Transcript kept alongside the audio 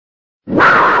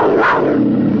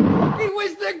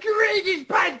greatest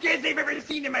podcast I've ever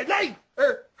seen in my life!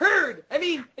 Or heard! I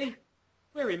mean, hey,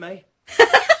 where am I?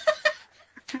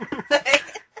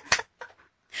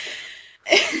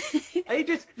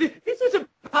 This was a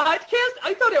podcast?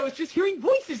 I thought I was just hearing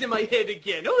voices in my head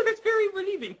again. Oh, that's very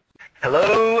relieving.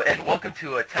 Hello, and welcome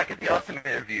to Attack of the Awesome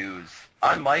Interviews.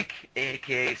 I'm Mike,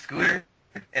 a.k.a. Scooter,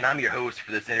 and I'm your host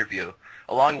for this interview.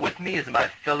 Along with me is my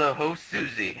fellow host,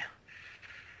 Susie.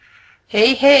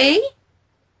 Hey, hey.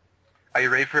 Are you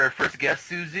ready for our first guest,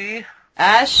 Susie?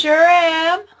 I sure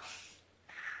am.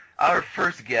 Our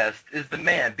first guest is the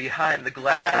man behind the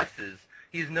glasses.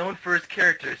 He's known for his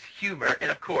character's humor and,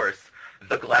 of course,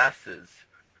 the glasses.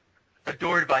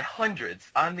 Adored by hundreds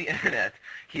on the internet,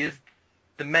 he is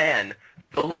the man,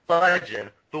 the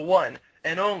legend, the one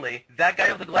and only, that guy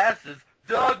with the glasses,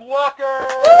 Doug Walker!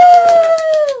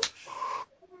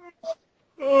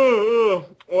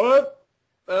 What?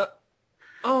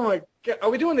 Oh my God, are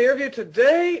we doing the interview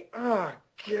today? Oh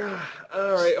God,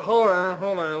 all right, hold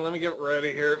on, let me get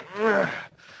ready here.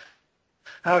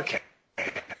 Okay.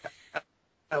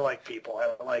 I like people,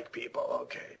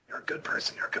 okay. You're a good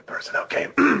person, okay.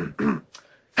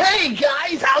 Hey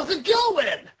guys, how's it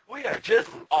going? We are just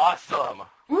awesome.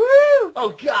 Woo!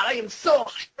 Oh God, I am so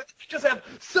hyped. I just have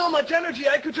so much energy,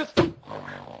 I could just... Doug!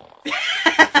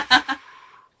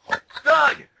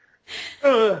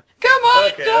 Come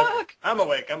on, okay, Doug. I'm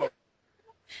awake.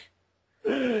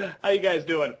 How you guys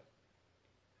doing?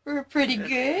 We're pretty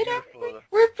good. Beautiful.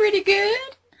 We're pretty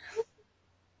good.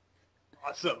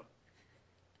 Awesome.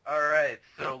 All right,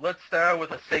 so let's start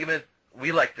with a segment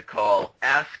we like to call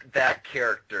Ask That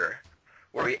Character,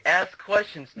 where we ask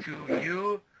questions to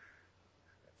you,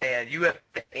 and you have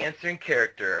to answer in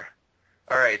character.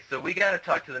 All right, so we got to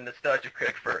talk to the nostalgia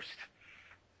critic first.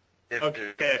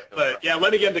 Okay, but yeah,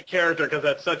 let me get into character because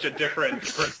that's such a different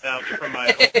personality from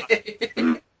my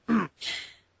own.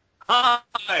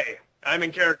 Hi, I'm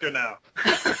in character now.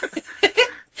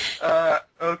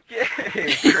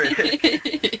 Okay,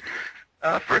 critic.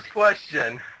 First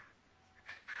question.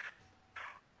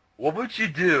 What would you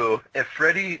do if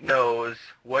Freddy knows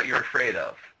what you're afraid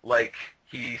of? Like,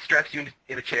 he straps you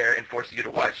in a chair and forces you to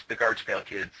watch the Garbage Pail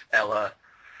Kids, a la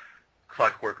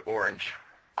Clockwork Orange.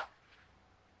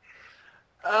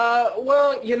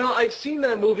 Well, I've seen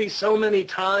that movie so many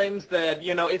times that,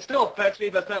 it still affects me,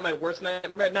 but it's not my worst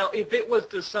nightmare. Now, if it was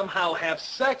to somehow have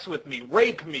sex with me,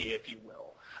 rape me, if you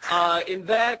will, in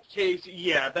that case,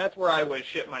 yeah, that's where I would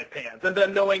shit my pants. And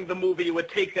then knowing the movie would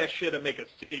take that shit and make a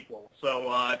sequel.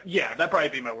 So, yeah, that'd probably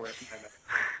be my worst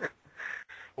nightmare.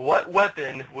 What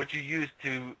weapon would you use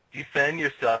to defend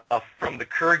yourself from the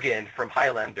Kurgan from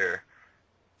Highlander?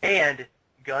 And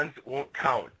guns won't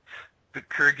count. The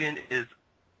Kurgan is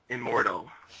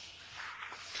immortal.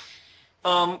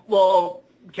 Well,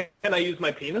 can I use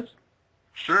my penis?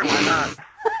 Sure, why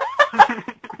not?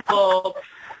 Well,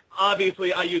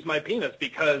 obviously I use my penis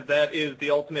because that is the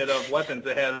ultimate of weapons.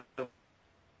 It has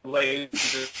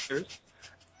lasers.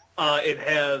 It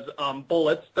has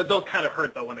bullets. But those kind of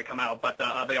hurt, though, when they come out, but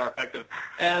they are effective.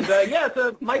 And, yeah, it's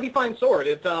a mighty fine sword.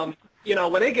 It's, when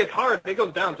it gets hard, it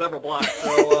goes down several blocks.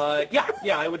 So,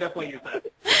 yeah, I would definitely use that.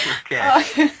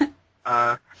 Okay.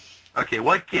 Okay,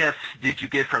 what gifts did you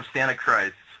get from Santa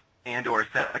Claus and or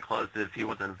Santa Claus if he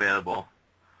wasn't available?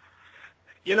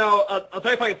 I'll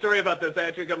tell you a funny story about this,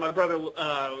 actually, because my brother,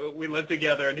 we live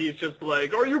together, and he's just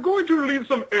like, are you going to leave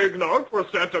some eggnog for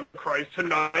Santa Christ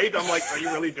tonight? I'm like, are you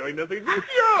really doing this? He's like,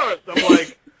 yes! I'm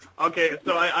like, okay,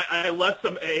 so I left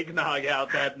some eggnog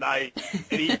out that night,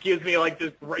 and he gives me, like,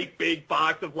 this great big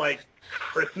box of, like,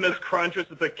 Christmas Crunchers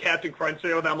with the Captain Crunch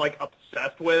cereal that I'm, like,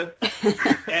 obsessed with.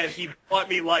 And he bought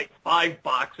me, like, 5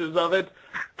 boxes of it.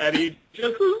 And he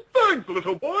just says, thanks,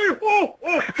 little boy. So,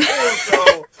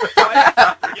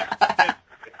 yeah,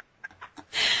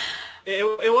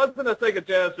 it wasn't a Sega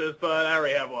Genesis, but I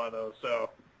already have one of those, so.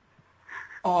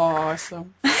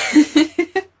 Awesome.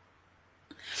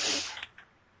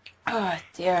 Oh,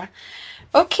 dear.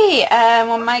 Okay,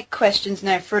 well, my question's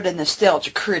now for the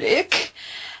nostalgia critic.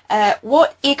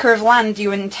 What acre of land do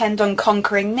you intend on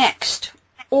conquering next?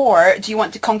 Or do you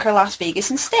want to conquer Las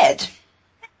Vegas instead?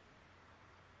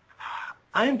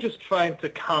 I'm just trying to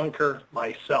conquer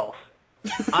myself.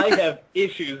 I have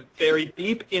issues buried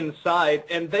deep inside,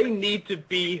 and they need to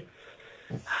be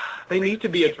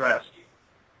addressed.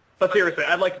 But seriously,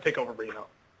 I'd like to take over Reno.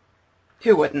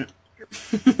 Who wouldn't?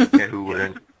 Yeah, who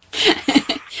wouldn't?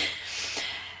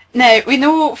 Now, we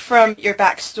know from your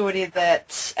backstory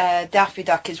that Daffy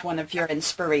Duck is one of your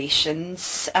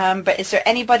inspirations, but is there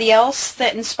anybody else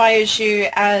that inspires you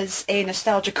as a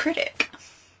nostalgia critic?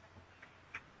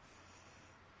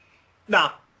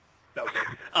 Nah. No.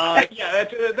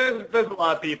 There's a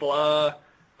lot of people.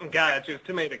 God, it's just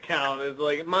too many to count. There's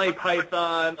like Monty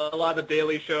Python, a lot of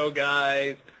Daily Show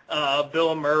guys,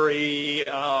 Bill Murray.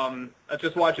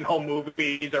 Just watching home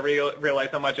movies, I realize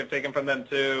how much I've taken from them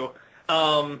too.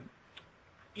 I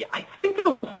think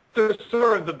they're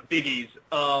sort of the biggies.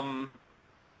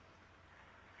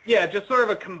 Just sort of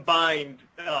a combined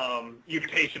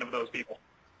mutation of those people.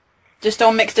 Just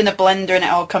all mixed in a blender and it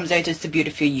all comes out as the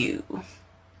beautiful you.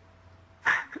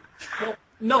 Well,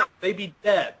 no, they'd be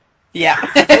dead. Yeah.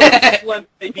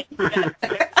 They'd be dead.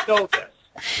 Know this.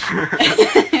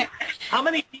 How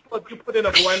many people have you put in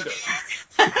a blender?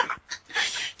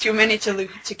 Too many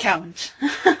to count.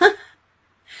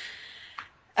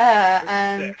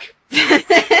 Sick.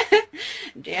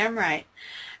 Damn right.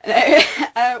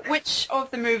 Which of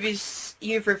the movies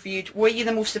you've reviewed were you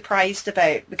the most surprised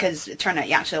about because it turned out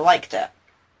you actually liked it?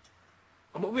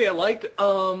 A movie I liked?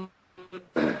 I'm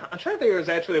trying to think there was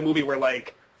actually a movie where,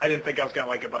 like, I didn't think I was going to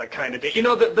like it, but I kind of did. You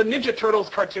know, the Ninja Turtles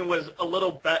cartoon was a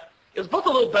little bit... It was both a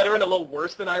little better and a little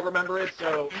worse than I remember it,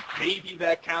 so maybe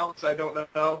that counts. I don't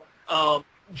know.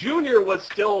 Junior was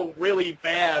still really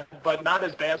bad, but not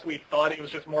as bad as we thought. It was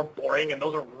just more boring, and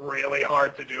those are really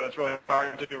hard to do. It's really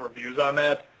hard to do reviews on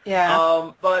that.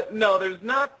 Yeah. But no, there's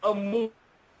not a movie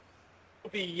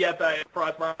yet that I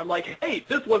crossed where I'm like, hey,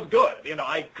 this was good. You know,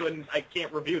 I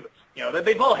can't review this. You know,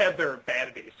 they've all had their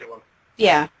vanities to them.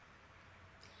 Yeah.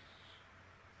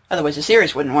 Otherwise the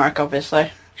series wouldn't work,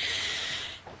 obviously.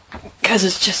 Because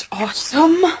it's just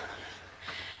awesome.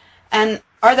 And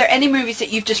are there any movies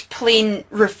that you've just plain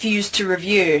refused to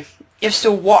review? If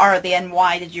so, what are they and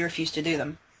why did you refuse to do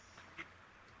them?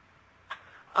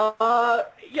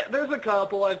 Yeah, there's a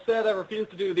couple. I've said I refuse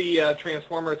to do the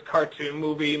Transformers cartoon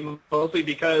movie, mostly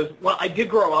because, well, I did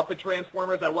grow up with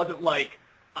Transformers. I wasn't, like,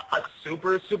 a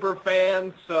super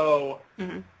fan, so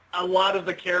a lot of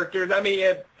the characters,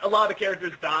 a lot of the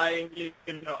characters dying, you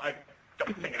know, I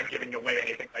don't think I'm giving away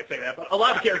anything if I say that, but a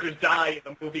lot of characters die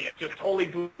in the movie. It just totally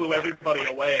blew everybody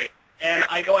away, and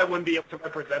I know I wouldn't be able to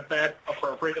represent that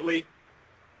appropriately.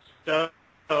 But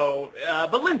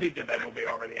Lindsay did that movie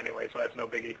already anyway, so that's no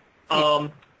biggie.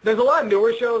 There's a lot of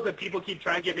newer shows that people keep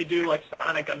trying to get me to do, like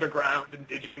Sonic Underground and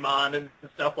Digimon and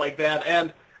stuff like that,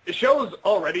 and the shows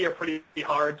already are pretty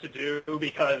hard to do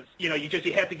because, you know, you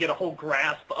have to get a whole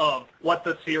grasp of what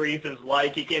the series is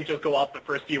like. You can't just go off the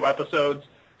first few episodes.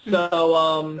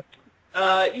 So,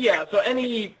 so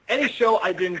any show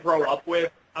I didn't grow up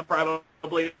with, I'm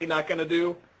probably not going to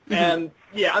do. And,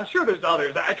 yeah, I'm sure there's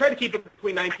others. I try to keep it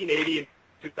between 1980 and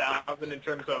 2000 in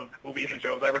terms of movies and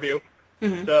shows I review.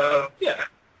 So, yeah.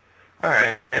 All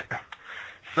right.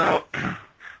 So,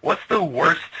 what's the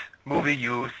worst movie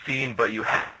you've seen but you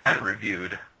haven't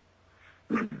reviewed?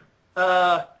 Worst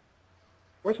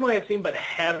movie I've seen but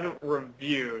haven't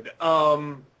reviewed?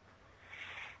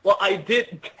 Well, I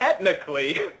did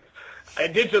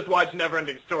just watch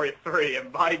Neverending Story 3,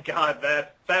 and my God,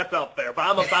 that's up there. But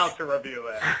I'm about to review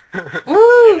that.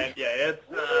 And yeah,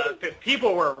 it's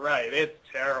people were right. It's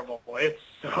terrible. It's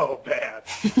so bad.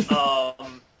 I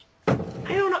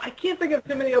don't know. I can't think of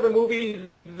too many other movies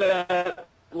that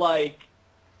like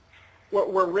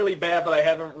were really bad that I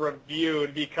haven't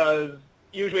reviewed because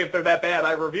usually if they're that bad,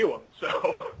 I review them.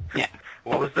 So yeah.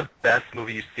 What was the best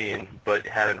movie you've seen but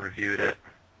haven't reviewed it?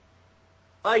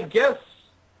 I guess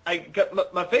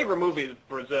my favorite movie is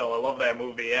Brazil. I love that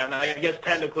movie, and I guess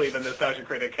technically the Nostalgia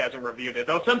Critic hasn't reviewed it.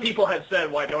 Though some people have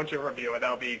said, "Why don't you review it?"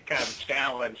 That'll be kind of a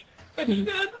challenge. Which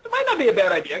it might not be a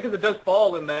bad idea because it does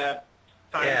fall in that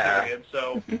time period.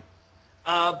 So,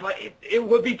 but it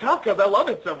would be tough because I love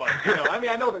it so much. You know, I mean,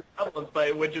 I know there's other ones, but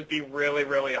it would just be really,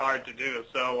 really hard to do.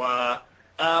 So,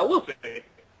 we'll see.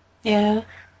 Yeah.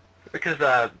 Because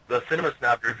the Cinema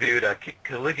Snob reviewed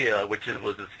Caligula, which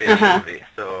was his favorite movie,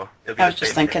 so it'll be I was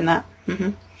just thinking that.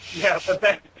 Yeah, but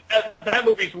that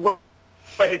movie's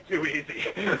way too easy.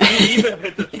 Even if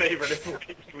it's his favorite, it's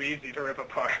way too easy to rip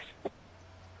apart.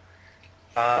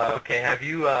 Okay, have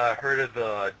you heard of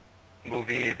the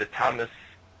movie, the Thomas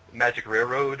Magic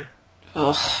Railroad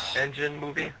engine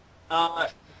movie? Was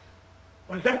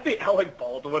that the Alec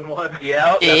Baldwin one?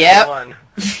 Yeah, that's the one.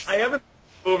 I haven't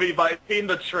movie, but I've seen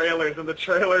the trailers, and the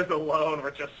trailers alone were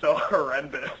just so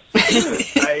horrendous.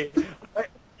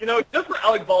 You know, just for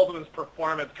Alec Baldwin's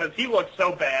performance, because he looked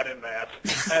so bad in that.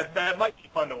 That might be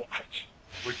fun to watch.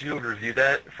 Would you review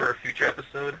that for a future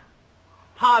episode?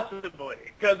 Possibly,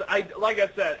 because like I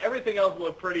said, everything else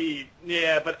looked pretty,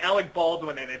 but Alec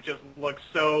Baldwin in it just looks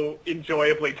so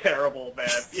enjoyably terrible that,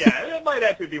 it might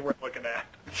actually be worth looking at.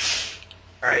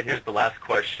 All right, here's the last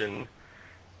question.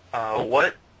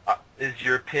 What is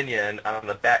your opinion on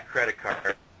the back credit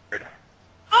card?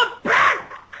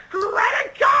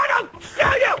 I'll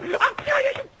kill you! I'll kill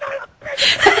you, you son of a bitch!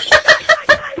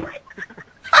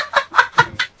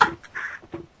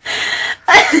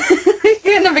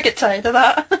 You never get tired of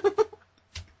that.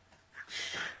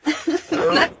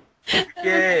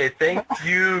 Okay, thank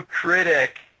you,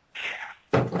 critic.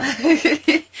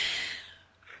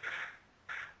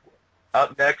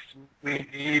 Up next, we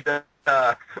need the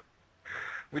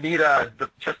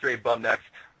Chester A. Bum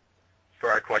next for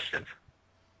our questions.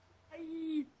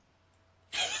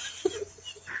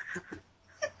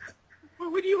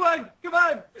 What do you want? Come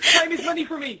on. Time is money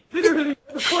for me. Literally.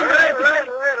 All right.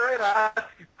 I'll ask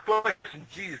you a question.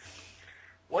 Jeez.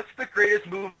 What's the greatest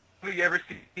movie you ever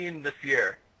seen this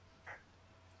year?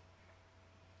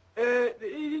 Let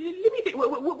me think.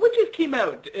 What just came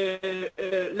out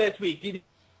last week?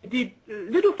 Did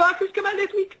Little Foxes come out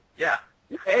last week? Yeah.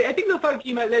 I think Little Foxes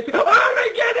came out last week. Oh my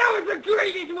God, that was the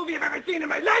greatest movie I've ever seen in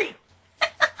my life.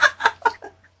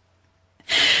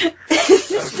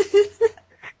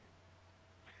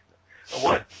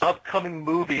 What upcoming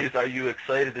movies are you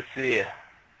excited to see?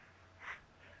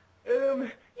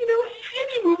 Any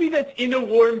movie that's in a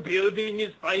warm building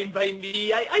is fine by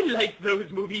me. I like those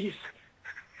movies.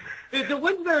 The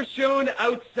ones that are shown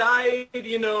outside,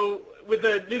 with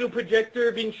a little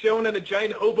projector being shown on a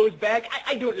giant hobo's back,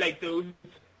 I don't like those.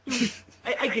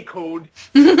 I get cold.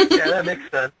 Yeah, that makes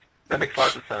sense. That makes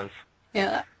lots of sense.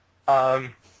 Yeah.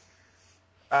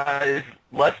 Is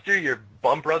Lester your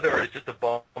bum brother, or is just a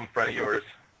bum friend of yours?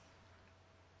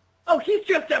 Oh, he's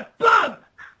just a bum!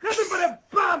 Nothing but a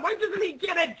bum! Why doesn't he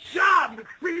get a job, you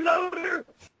freeloader?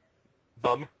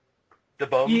 Bum? The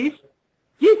bum? Yes?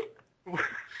 Yes?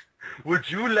 Would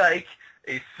you like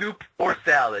a soup or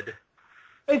salad?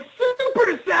 A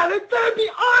super salad? That'd be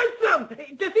awesome!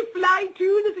 Does it fly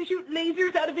too? Does it shoot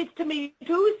lasers out of its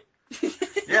tomatoes?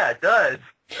 Yeah, it does.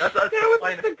 That's That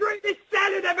was the greatest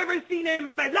salad I've ever seen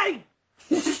in my life!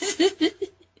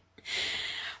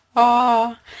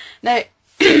 Oh, now,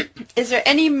 is there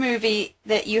any movie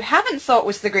that you haven't thought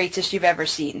was the greatest you've ever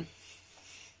seen?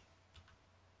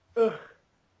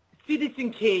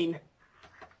 Citizen Kane.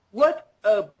 What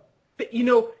a...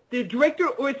 the director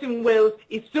Orson Welles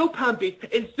is so pompous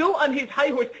and so on his high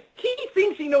horse. He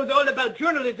thinks he knows all about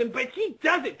journalism, but he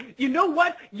doesn't. You know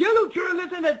what? Yellow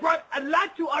journalism has brought a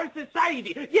lot to our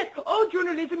society. Yes, all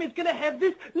journalism is going to have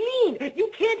this lean.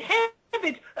 You can't have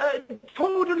it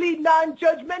totally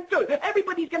non-judgmental.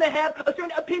 Everybody's going to have a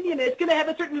certain opinion. It's going to have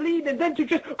a certain lean, and then to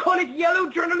just call it yellow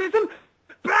journalism?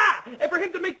 Bah! And for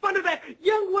him to make fun of that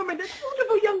young woman, that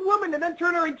beautiful young woman, and then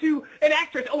turn her into an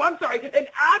actress. Oh, I'm sorry, an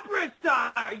opera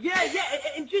star. Yeah,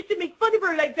 and just to make fun of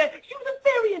her like that. She was a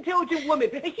very intelligent woman,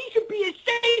 and he should be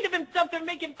ashamed of himself for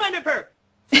making fun of her.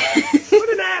 What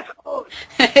an asshole.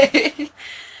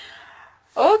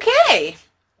 Okay.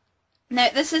 Now,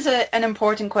 this is an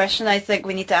important question I think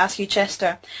we need to ask you,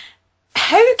 Chester.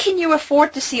 How can you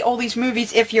afford to see all these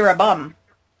movies if you're a bum?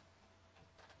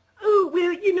 Oh,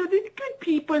 well, there's good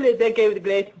people at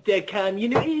thatguywiththeglasses.com.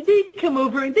 They come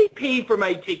over and they pay for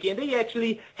my ticket. They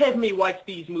actually have me watch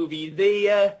these movies. They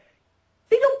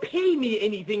don't pay me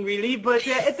anything, really, but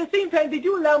at the same time, they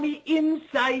do allow me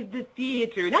inside the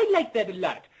theater, and I like that a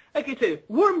lot. Like I said,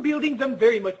 warm buildings I'm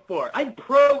very much for. I'm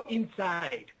pro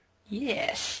inside.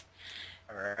 Yes.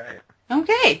 All right.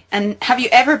 Okay. And have you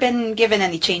ever been given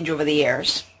any change over the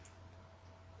years?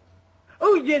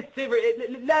 Oh, yes,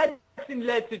 lots and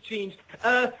lots of change.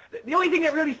 The only thing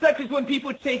that really sucks is when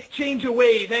people take change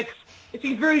away. It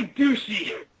seems very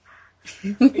douchey.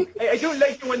 I don't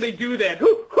like it when they do that.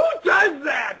 Who does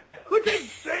that? Who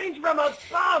takes change from a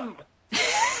bum?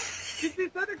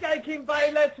 This other guy came by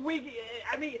last week.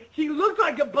 I mean, he looked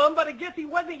like a bum, but I guess he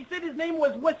wasn't. He said his name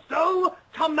was Wasso,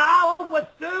 Tamal,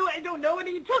 Wasso, I don't know, and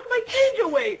he took my change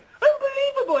away.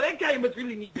 Unbelievable. That guy must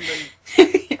really need the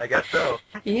money. I guess so.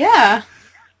 Yeah.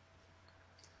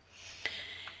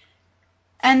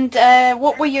 And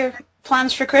what were your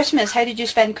plans for Christmas? How did you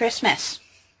spend Christmas?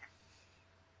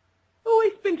 Oh,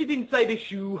 I spent it inside a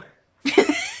shoe.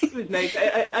 It was nice.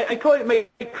 I call it my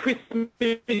Christmas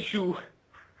shoe.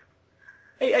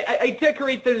 I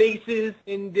decorate the laces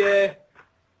and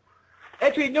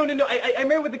actually no. I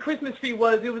remember what the Christmas tree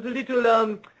was. It was a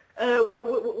little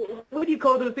what do you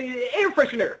call those things? Air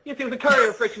freshener. Yes, it was a car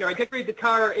air freshener. I decorated the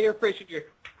car air freshener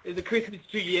as a Christmas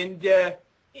tree, and it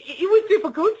was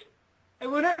difficult. I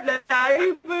will not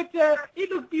lie, but it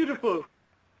looked beautiful.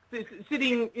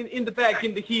 Sitting in the back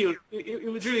in the heel,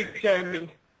 it was really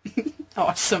charming.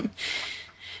 Awesome.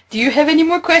 Do you have any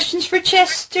more questions for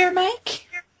Chester, Mike?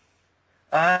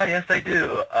 Yes, I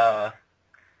do.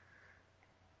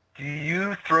 Do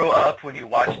you throw up when you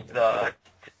watch the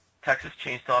Texas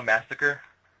Chainsaw Massacre?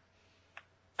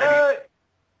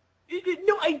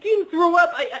 No, I didn't throw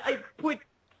up. I put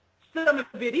some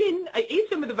of it in. I ate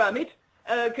some of the vomit,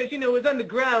 because, it was on the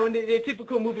ground, the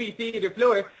typical movie theater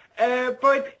floor.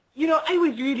 But, I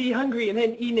was really hungry and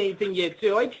hadn't eaten anything yet,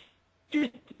 so I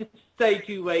just decided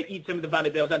to eat some of the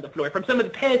vomit that was on the floor from some of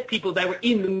the past people that were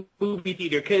in the movie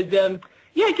theater, because,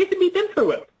 I get to meet them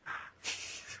throw up.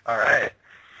 All right.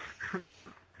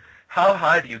 How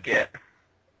high do you get?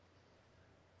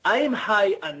 I am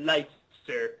high on life,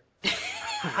 sir.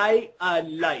 High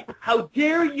on life. How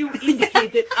dare you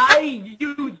indicate that I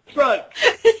use drugs?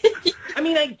 I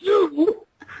mean, I do,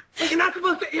 but you're not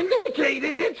supposed to indicate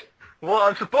it. Well,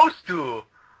 I'm supposed to.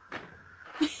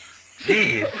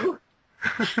 Jeez.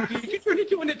 Did you turn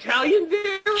into an Italian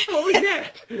there? What was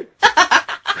that?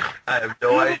 I have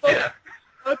no idea.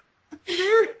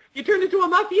 There? You turned into a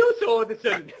mafioso all of a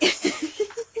sudden.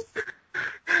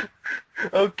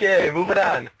 Okay, moving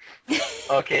on.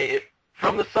 Okay,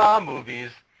 from the Saw movies,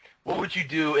 what would you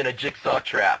do in a jigsaw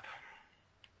trap?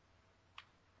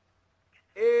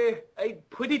 I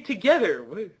put it together.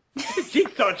 It's a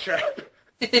jigsaw trap.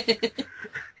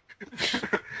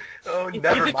 Oh,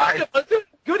 never mind.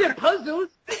 Good at puzzles.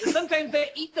 Sometimes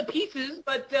they eat the pieces,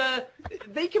 but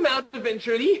they come out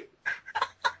eventually.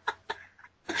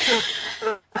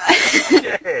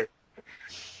 Okay.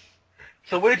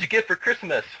 So what did you get for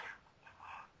Christmas?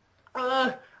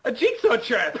 A jigsaw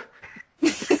trap.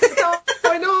 That's all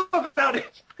I know about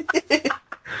it.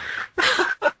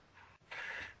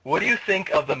 What do you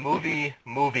think of the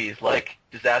movies like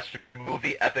Disaster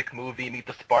Movie, Epic Movie, Meet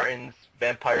the Spartans,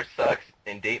 Vampire Sucks,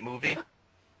 and Date Movie?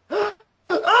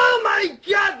 Oh my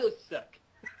God, those suck.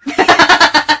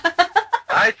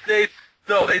 I'd say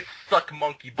so. They suck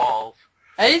monkey balls.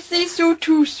 I say so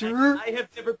too, sir. I have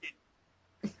never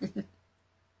been.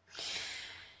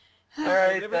 All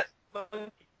right. Never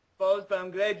monkey balls, but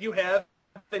I'm glad you have,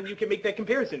 and you can make that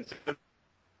comparison.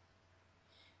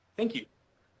 Thank you.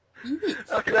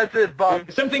 Okay, that's it, Bum.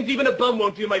 Some things even a bum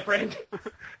won't do, my friend.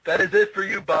 That is it for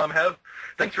you, Bum.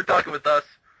 Thanks for talking with us.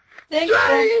 Thanks,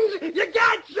 Change! You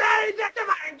got change! Come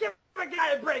on, give a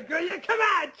guy a break, girl. Come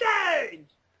on, change!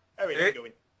 All right, I'm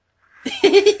going.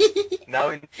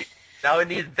 Now we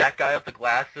need that guy with the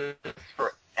glasses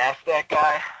for Ask That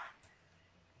Guy.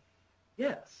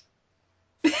 Yes.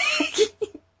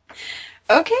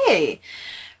 Okay.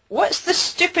 What's the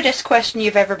stupidest question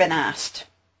you've ever been asked?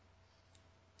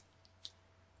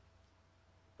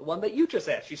 The one that you just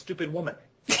asked, you stupid woman.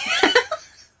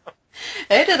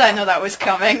 How did I know that was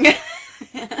coming?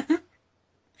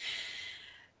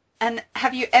 And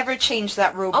have you ever changed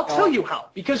that robe? I'll tell you how.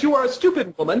 Because you are a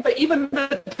stupid woman, but even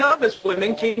the dumbest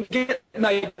women can get an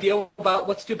idea about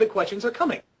what stupid questions are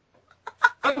coming.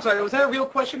 I'm sorry, was that a real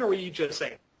question, or were you just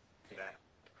saying that?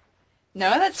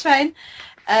 No, that's fine.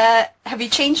 Have you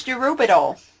changed your robe at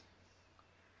all?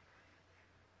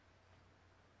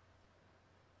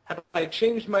 Have I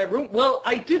changed my room? Well,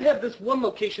 I did have this one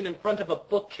location in front of a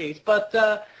bookcase, but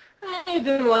I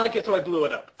didn't like it, so I blew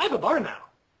it up. I have a bar now.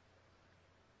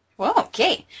 Well,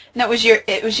 okay. And it was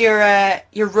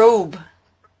your robe.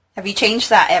 Have you changed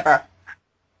that ever?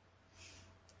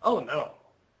 Oh no,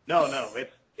 no,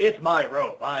 it's my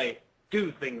robe. I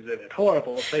do things in it,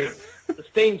 horrible things. The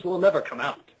stains will never come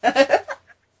out. I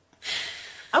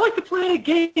like to play a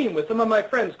game with some of my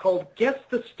friends called Guess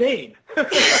the Stain.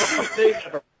 They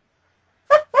never.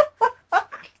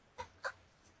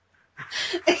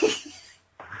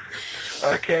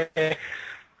 Okay.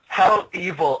 How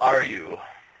evil are you?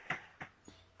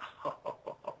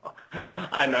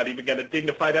 I'm not even going to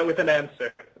dignify that with an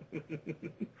answer.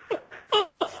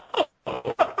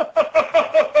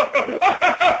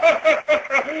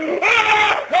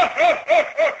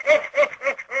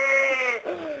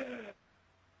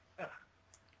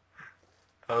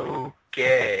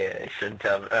 Okay, I shouldn't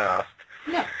have asked.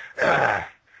 No.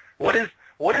 What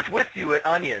is with you at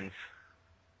onions?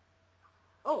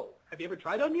 Oh, have you ever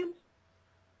tried onions?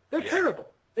 They're terrible.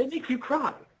 They make you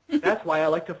cry. That's why I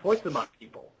like to force them on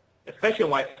people, especially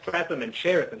when I strap them in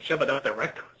chairs and shove it up their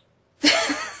rectums.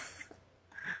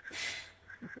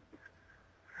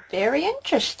 Very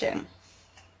interesting.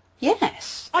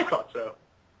 Yes. I thought so.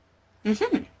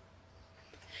 Mm-hmm.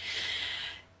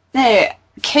 Now,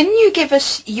 can you give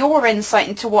us your insight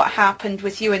into what happened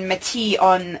with you and Matee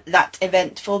on that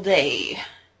eventful day?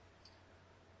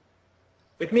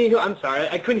 With me, I'm sorry,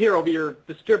 I couldn't hear over your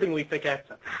disturbingly thick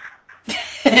accent.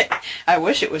 I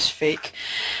wish it was fake.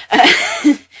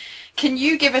 Can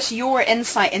you give us your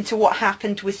insight into what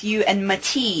happened with you and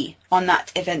Matee on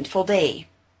that eventful day?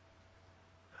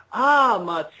 Ah,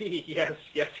 Matee, yes,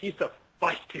 he's a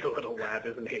feisty little lad,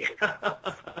 isn't he?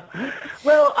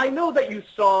 Well, I know that you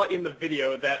saw in the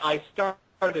video that I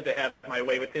started to have my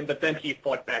way with him, but then he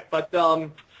fought back. But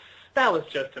that was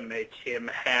just to make him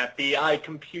happy. I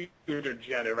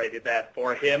computer-generated that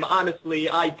for him. Honestly,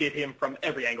 I did him from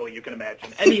every angle you can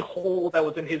imagine. Any hole that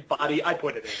was in his body, I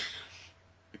put it in.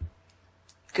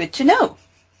 Good to know.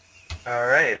 All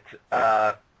right.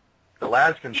 The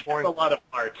last He has important. a lot of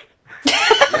heart.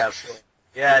 Yeah,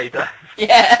 yeah, he does.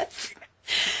 Yes.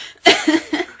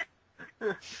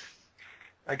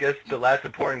 I guess the last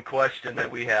important question that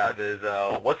we have is,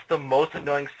 what's the most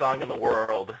annoying song in the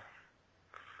world?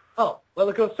 Oh, well,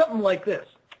 it goes something like this.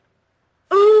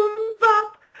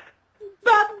 Bop,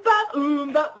 bop, bop,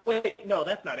 bop. Wait, no,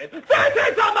 that's not it. This is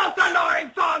the most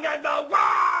annoying song in the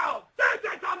world! This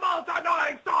is the most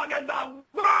annoying song in the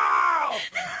world!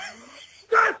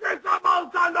 This is the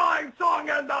most annoying song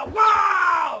in the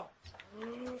world!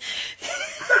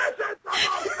 This is the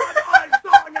most annoying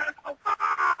song in the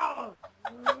world!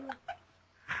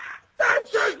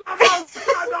 This is the most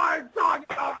annoying song in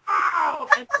the world!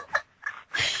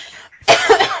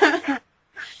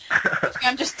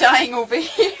 I'm just dying over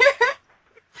here.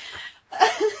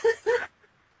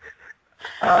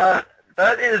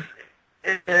 That is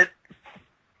it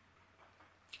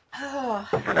Oh.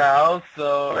 for now,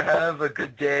 so have a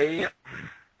good day.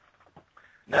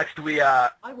 Next we, I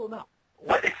will not.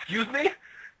 what, excuse me?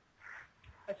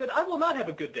 I said I will not have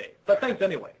a good day, but thanks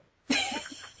anyway.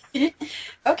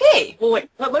 Okay. Well, wait,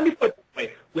 let me put it this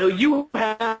way. Will you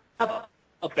have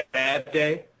a bad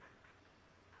day?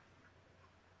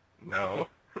 No.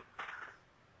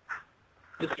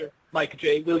 Mr. Mike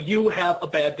J., will you have a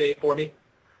bad day for me?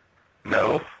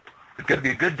 No. It's gonna be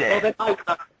a good day. Oh,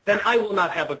 then I will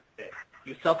not have a good day.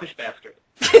 You selfish bastard.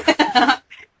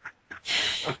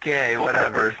 Okay,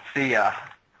 whatever. See ya.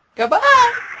 Goodbye.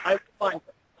 I will find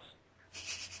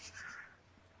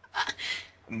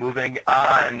Moving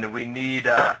on, we need,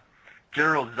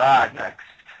 General Zod next.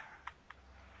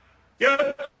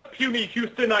 Yes, puny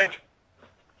Houstonite.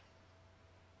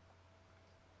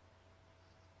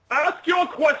 Ask your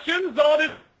questions,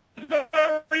 Zod is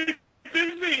very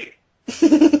busy.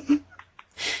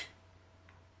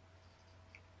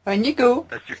 On you go.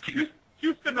 That's your cue.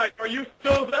 Houstonite, are you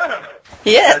still there?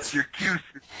 Yes. That's your cue.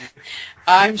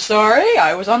 I'm sorry,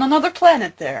 I was on another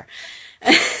planet there.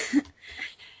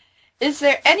 Is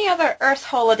there any other Earth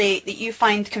holiday that you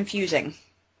find confusing?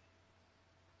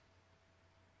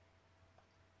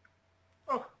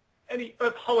 Oh, any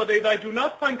Earth holiday that I do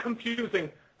not find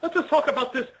confusing. Let's just talk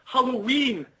about this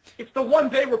Halloween. It's the one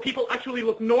day where people actually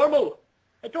look normal.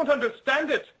 I don't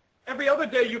understand it. Every other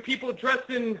day you people dress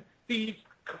in these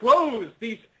clothes,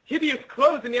 these hideous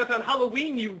clothes, and yet on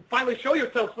Halloween you finally show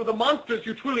yourselves for the monsters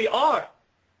you truly are.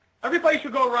 Everybody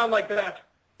should go around like that.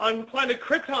 On planet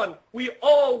Krypton, we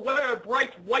all wear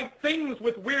bright white things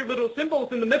with weird little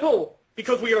symbols in the middle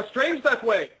because we are strange that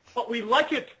way, but we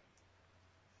like it.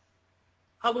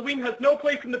 Halloween has no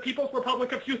place in the People's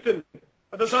Republic of Houston.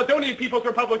 Or the Zardonian People's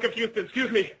Republic of Houston,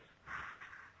 excuse me.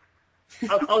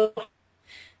 I'll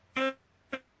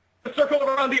circle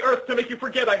around the Earth to make you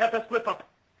forget I had that slip up.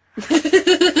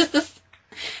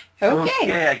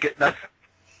 Okay. I get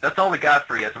that's all we got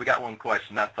for you. So we got one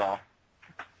question. That's all.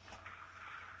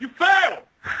 You failed!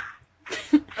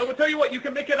 I will tell you what, you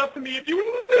can make it up to me if you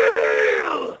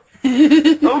will!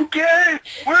 Okay,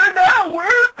 we're not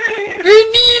worthy.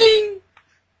 We're kneeling.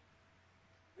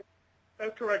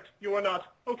 That's correct, you are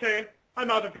not. Okay, I'm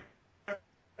out of here. Okay,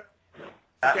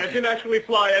 I didn't actually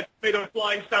fly, I made a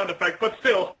flying sound effect, but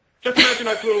still, just imagine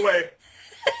I flew away.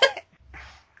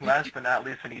 Last but not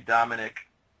least, we need Dominic.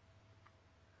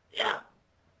 Yeah.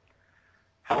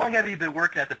 How long have you been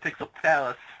working at the Pixel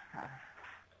Palace?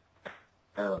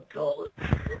 Oh, God,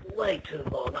 way too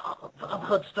long. I've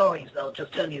heard stories that'll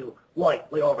just tell you, white,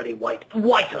 we're already white.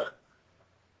 Whiter!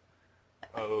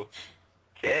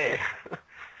 Okay.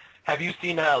 Have you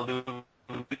seen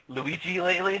Luigi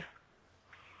lately?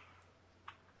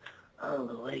 Oh,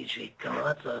 Luigi,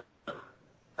 God,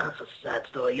 that's a sad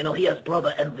story. You know, he has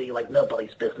brother envy like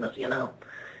nobody's business, you know.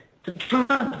 To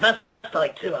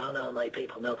transvestite, too, I don't know how many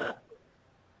people know that.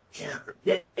 Yeah.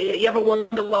 You ever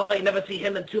wonder why you never see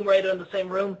him and Tomb Raider in the same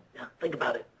room? Yeah, think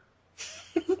about it.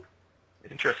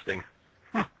 Interesting.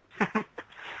 Is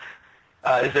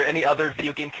there any other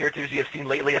video game characters you have seen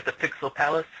lately at the Pixel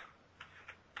Palace?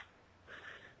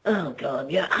 Oh,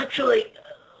 God, yeah. Actually,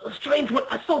 a strange one.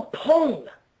 I saw Pong.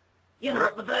 You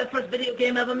know, the very first video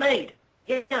game ever made.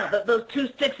 Yeah, those two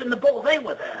sticks in the ball, they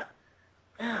were there.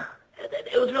 Yeah,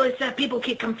 it was really sad. People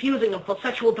keep confusing them for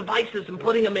sexual devices and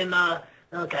putting them in,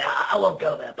 okay, I won't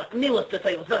go there, but needless to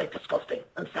say, it was very disgusting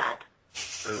and sad.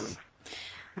 Ooh.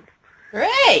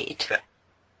 Right.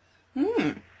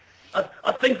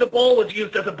 I think the ball was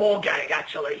used as a ball gag,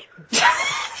 actually.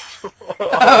 Oh,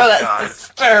 God. that's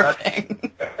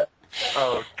disturbing.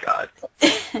 Oh, God.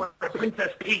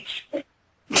 Princess Peach.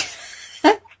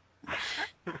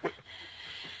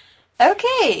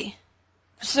 Okay.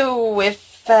 So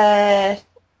if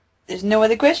there's no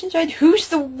other questions, right? Who's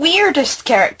the weirdest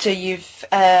character you've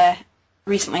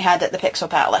recently had at the Pixel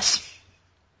Palace?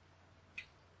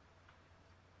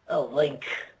 Oh, Link.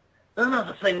 I'm not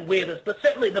the same weirdest, but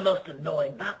certainly the most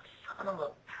annoying. I don't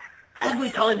know. Every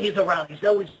time he's around, he's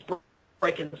always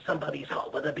breaking somebody's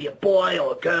heart, whether it be a boy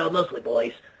or a girl, mostly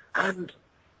boys. And,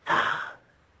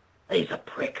 he's a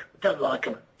prick. Don't like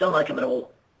him. Don't like him at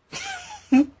all.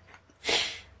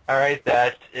 All right,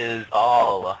 that is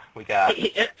all we got.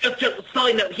 Just a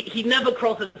side note, he never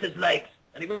crosses his legs,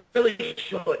 and he really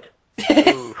should.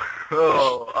 Ooh.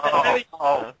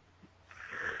 Oh.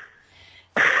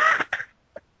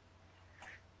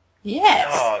 Yes.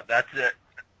 Oh, that's it.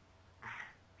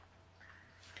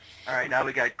 All right, now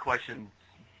we got questions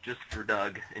just for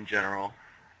Doug in general.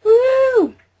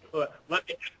 Woo! Let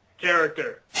me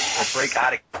character. Let's break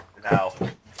out of now.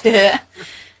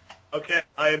 Okay,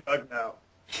 I am Doug now.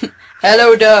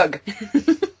 Hello, Doug.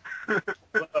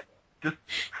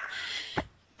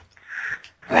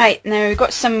 Right, now we've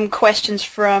got some questions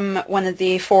from one of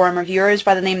the forum reviewers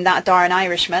by the name That Darn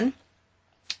Irishman.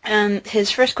 His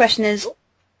first question is,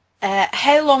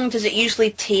 how long does it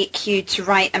usually take you to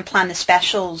write and plan the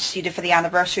specials you do for the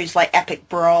anniversaries like Epic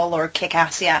Brawl or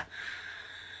Kick-Assia?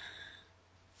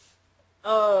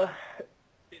 The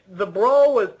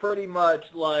Brawl was pretty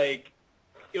much like,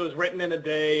 it was written in a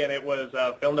day and it was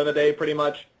filmed in a day pretty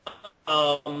much.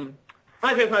 I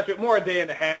say it's not true, more a day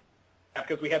and a half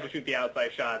because we had to shoot the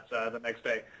outside shots the next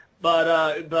day.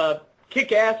 But the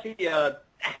Kick-Assia,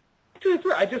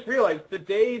 I just realized the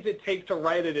days it takes to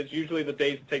write it is usually the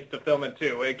days it takes to film it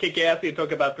too. Kick-Assia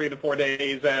took about 3 to 4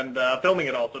 days, and filming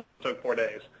it also took 4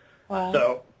 days. Wow.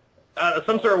 So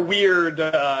some sort of weird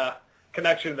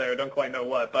connection there. Don't quite know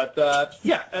what, but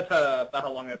yeah, that's about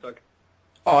how long that took.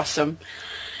 Awesome.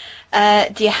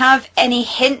 Do you have any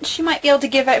hints you might be able to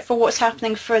give out for what's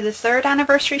happening for the 3rd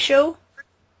anniversary show?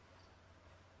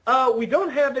 We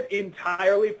don't have it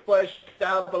entirely fleshed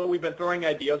out, but we've been throwing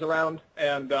ideas around,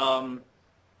 and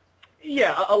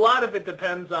yeah, a lot of it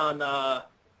depends on on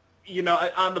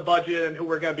the budget and who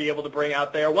we're going to be able to bring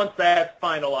out there. Once that's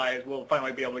finalized, we'll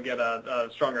finally be able to get a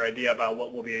stronger idea about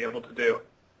what we'll be able to do.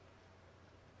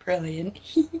 Brilliant.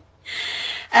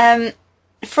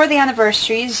 For the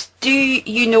anniversaries, do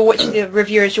you know which of the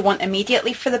reviewers you want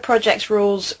immediately for the project's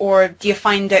roles, or do you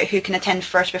find out who can attend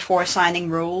first before assigning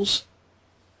roles?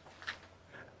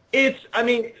 I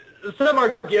mean, some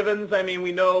are givens. I mean,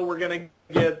 we know we're going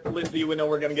to get Lindsay, we know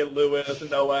we're going to get Lewis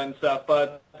and Noah and stuff,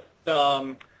 but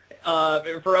for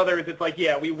others, it's like,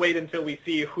 yeah, we wait until we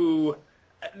see who,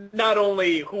 not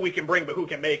only who we can bring, but who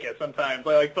can make it sometimes.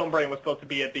 Like Film Brain was supposed to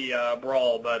be at the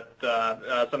Brawl, but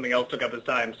something else took up his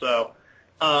time, so...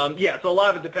 yeah, so a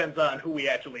lot of it depends on who we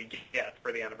actually get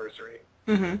for the anniversary.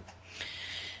 Mm-hmm.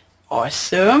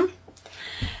 Awesome.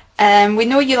 We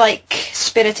know you like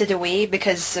Spirited Away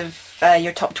because of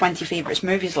your top 20 favourites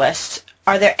movies list.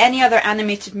 Are there any other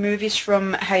animated movies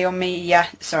from Hayao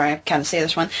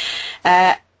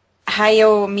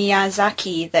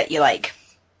Miyazaki that you like?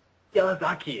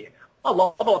 Miyazaki. I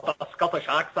love the Scottish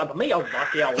accent.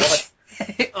 Miyazaki, I love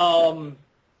it.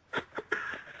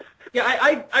 Yeah,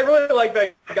 I really like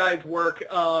that guy's work.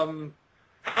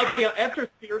 After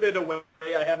Spirited Away,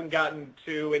 I haven't gotten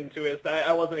too into it.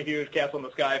 I wasn't a huge Castle in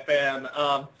the Sky fan.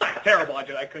 Terrible, I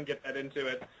couldn't get that into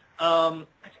it.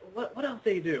 What else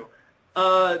did he do?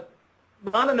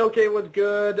 Mononoke was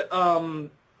good.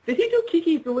 Did he do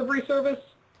Kiki's Delivery Service?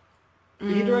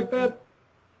 Did he direct that?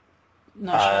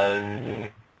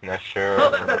 Not sure. Oh,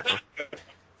 that's good.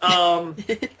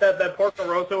 that Porco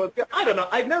Rosso was good. I don't know.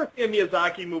 I've never seen a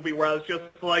Miyazaki movie where I was just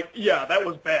like, yeah, that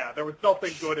was bad. There was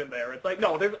nothing good in there. It's like,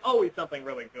 no, there's always something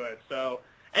really good. So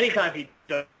anytime he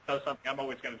does something, I'm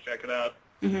always going to check it out.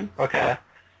 Mm-hmm. Okay.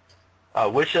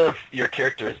 Which of your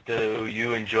characters do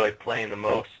you enjoy playing the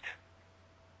most?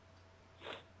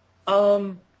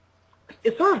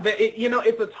 It's sort of,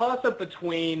 it's a toss-up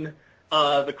between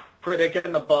the critic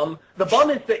and the bum. The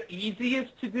bum is the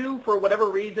easiest to do for whatever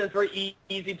reason. It's very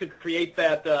easy to create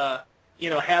that,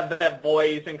 have that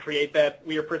voice and create that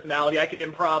weird personality. I could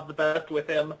improv the best with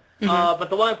him. Mm-hmm. But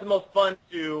the one that's the most fun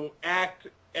to act,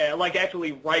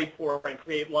 actually write for and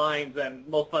create lines and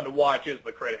most fun to watch is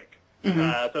the critic.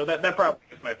 Mm-hmm. So that probably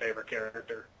is my favorite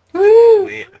character. Woo!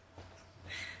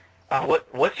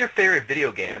 What's your favorite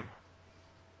video game?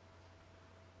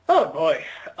 Oh boy.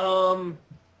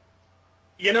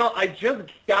 I just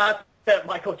got that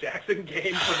Michael Jackson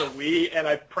game for the Wii, and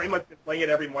I've pretty much been playing it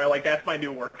every morning. Like, that's my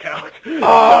new workout. Oh,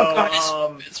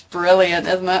 gosh, it's brilliant,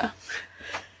 isn't it?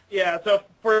 Yeah, so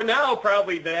for now,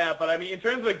 probably that. But, I mean, in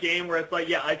terms of a game where it's like,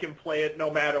 yeah, I can play it no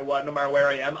matter what, no matter where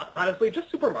I am, honestly, just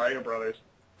Super Mario Brothers.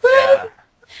 Yeah.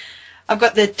 I've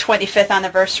got the 25th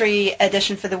anniversary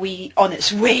edition for the Wii on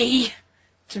its way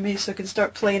to me, so I can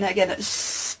start playing it again.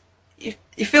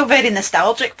 You feel very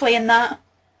nostalgic playing that.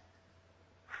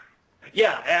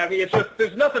 Yeah, I mean, it's just,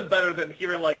 there's nothing better than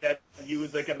hearing, like, that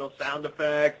music and those sound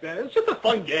effects, and it's just a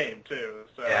fun game, too.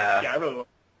 So, yeah I really love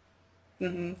it.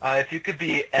 Mm-hmm. If you could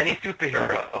be any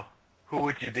superhero, who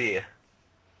would you be?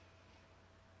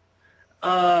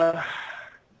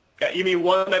 You mean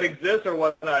one that exists or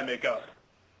one that I make up?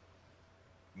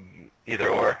 Either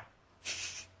or.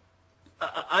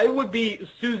 I would be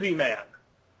Susie Man.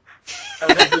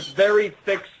 I have this very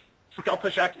thick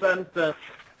Scottish accent.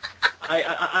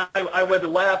 I would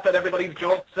laugh at everybody's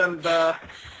jokes, and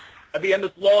I'd be in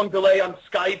this long delay on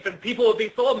Skype, and people would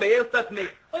be so amazed at me.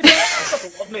 Like,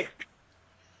 people love me.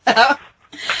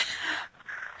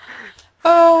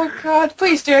 Oh, God,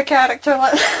 please do a character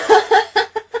like that.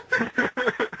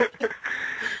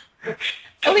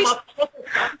 At least...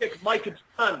 Mike and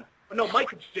Son. No,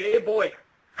 Mike and J. Boy.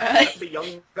 Be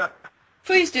young.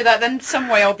 Please do that, then some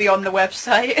way I'll be on the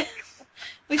website. At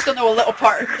least I'll know a little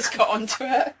part that's got onto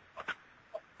it.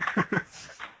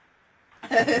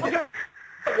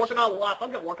 I'm working on a lot.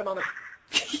 I'm working on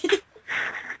it.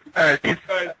 All right. You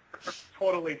guys are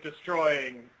totally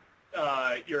destroying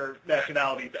your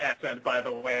nationality's accent, by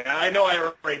the way. I know I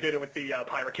already did it with the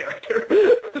pirate character.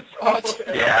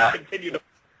 Yeah. Continue to,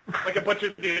 like a butcher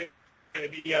did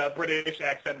the British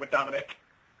accent with Dominic.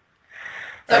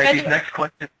 All right, these next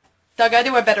questions. Doug, I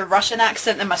do a better Russian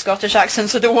accent than my Scottish accent,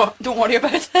 so don't worry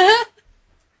about it.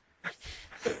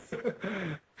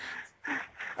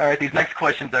 All right, these next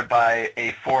questions are by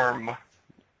a forum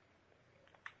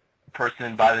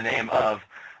person by the name of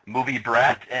Movie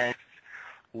Brat. And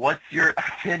what's your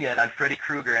opinion on Freddy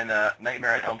Krueger and the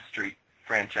Nightmare on Elm Street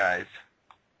franchise?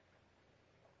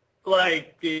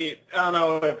 Like, I don't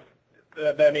know if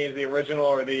that means the original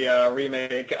or the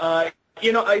remake. I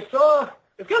saw,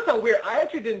 it's going to sound weird, I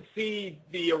actually didn't see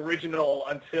the original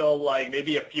until, like,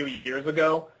 maybe a few years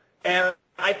ago. And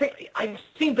I think I've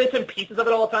seen bits and pieces of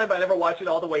it all the time, but I never watched it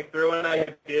all the way through, and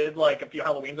I did, like, a few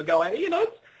Halloweens ago. And,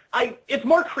 it's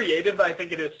more creative than I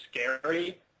think it is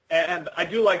scary. And I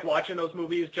do like watching those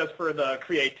movies just for the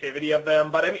creativity of them.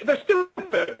 But, I mean, they're still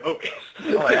good movies.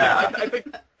 Oh, yeah. I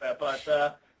think that, but,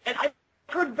 and I've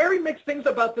heard very mixed things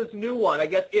about this new one. I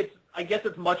guess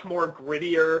it's much more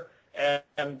grittier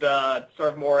and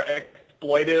sort of more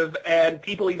exploitive, and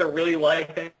people either really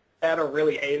like that or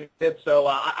really hate it. So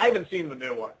I haven't seen the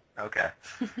new one. Okay.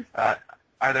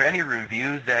 Are there any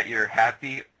reviews that you're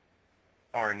happy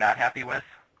or not happy with?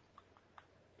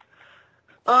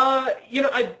 I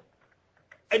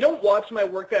don't watch my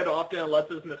work that often unless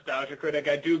it's Nostalgia Critic.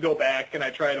 I do go back and I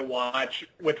try to watch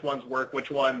which ones work, which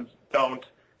ones don't.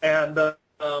 And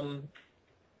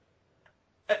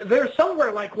there's some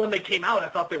where, like, when they came out, I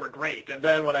thought they were great. And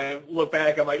then when I look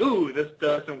back, I'm like, ooh, this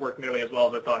doesn't work nearly as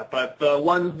well as I thought. But the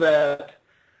ones that,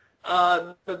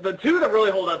 the two that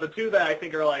really hold up, the two that I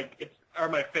think are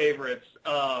my favorites,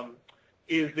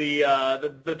 is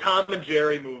the Tom and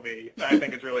Jerry movie. I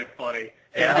think it's really funny.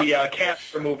 Yeah. And the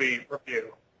Casper movie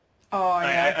review. Oh,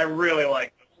 yeah. I really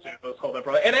like those two. Those hold up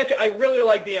really. And actually, I really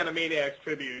like the Animaniacs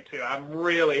tribute, too. I'm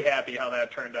really happy how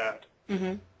that turned out.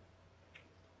 Mm-hmm.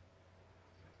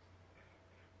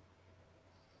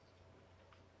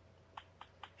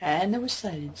 And there was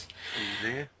silence.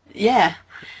 Easy. Yeah.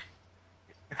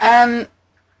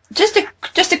 Just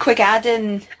a quick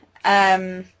add-in.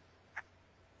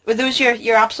 Were those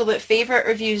your absolute favourite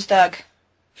reviews, Doug,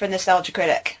 for Nostalgia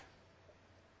Critic?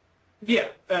 Yeah,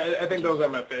 I think those are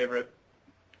my favorite.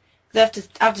 I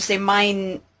have to say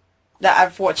mine that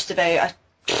I've watched about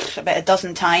a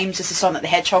dozen times is the Sonic the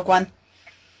Hedgehog one.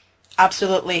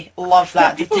 Absolutely love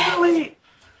that. Really,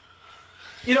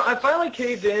 I finally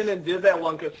caved in and did that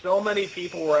one because so many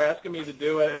people were asking me to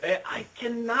do it. And I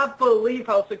cannot believe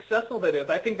how successful that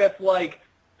is. I think that's like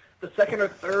the second or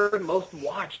third most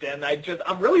watched, and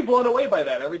I'm really blown away by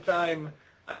that. Every time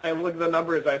I look at the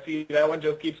numbers, I see that one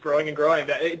just keeps growing and growing.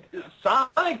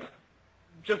 Sonic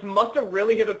just must have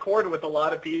really hit a chord with a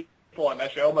lot of people on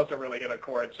that show. Must have really hit a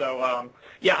chord. So,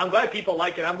 yeah, I'm glad people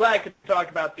like it. I'm glad I could talk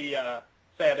about the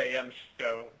Sad AM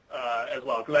show as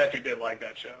well, because I actually did like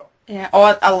that show. Yeah.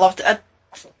 Oh, I loved it.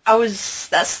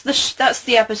 That's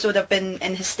the episode I've been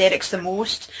in hysterics the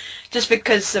most, just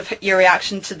because of your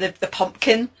reaction to the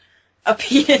pumpkin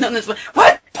appearing on this.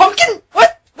 What pumpkin?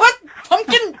 What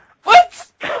pumpkin? What?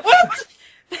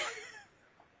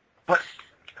 But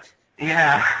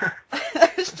yeah,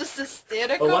 It was just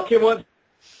hysterical. Well, what can one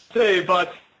say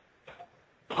but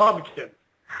pumpkin?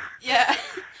 Yeah.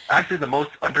 actually, the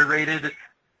most underrated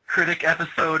critic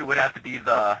episode would have to be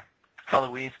the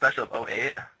Halloween special of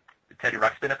 '08, the Teddy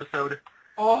Ruxpin episode.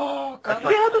 Oh God.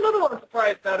 Yeah, that's another one. I'm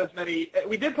surprised not as many.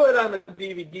 We did put it on the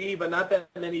DVD, but not that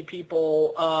many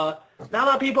people. Not a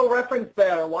lot of people reference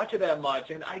that or watch it that much.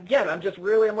 And again, I'm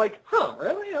like, huh,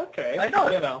 really? Okay. I know.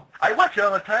 You know. I watch it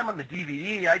all the time on the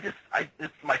DVD.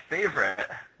 It's my favorite.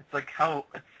 It's like how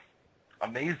it's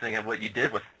amazing at what you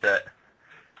did with it.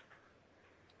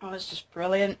 Oh, it's just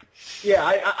brilliant. Yeah,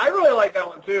 I really like that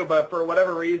one too, but for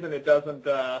whatever reason, it doesn't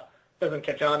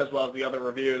catch on as well as the other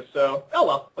reviews. So, oh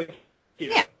well.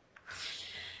 Yeah.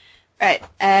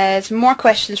 Right. Some more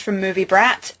questions from Movie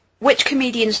Brat. Which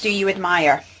comedians do you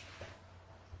admire?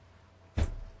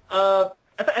 I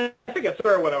think I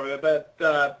sort of went over that,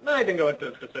 but I didn't go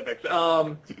into specifics.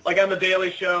 Like on The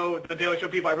Daily Show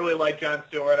people, I really like Jon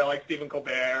Stewart. I like Stephen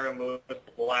Colbert and Louis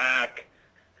Black.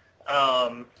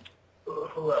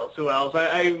 Who else?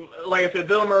 I like I said,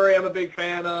 Bill Murray I'm a big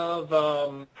fan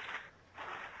of.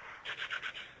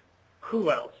 Who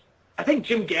else? I think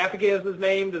Jim Gaffigan is his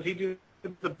name. Does he do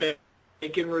the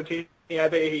bacon routine? I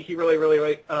think he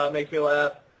really makes me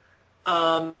laugh.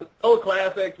 Old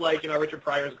classics like, Richard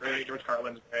Pryor's great, George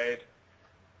Carlin's great.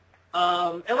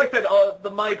 And like I said, the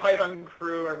Monty Python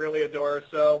crew I really adore.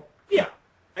 So, yeah,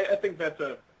 I think that's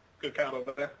a good combo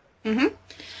there. Mm-hmm.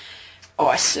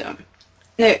 Awesome.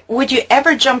 Now, would you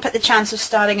ever jump at the chance of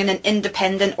starring in an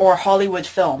independent or Hollywood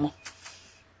film?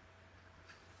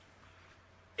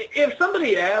 If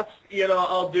somebody asks,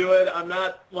 I'll do it. I'm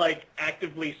not,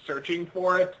 actively searching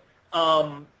for it.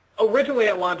 Originally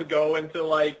I wanted to go into,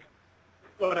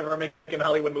 making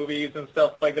Hollywood movies and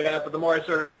stuff like that, but the more I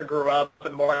sort of grew up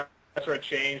and the more I sort of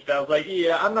changed, I was like,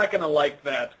 yeah, I'm not going to like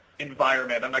that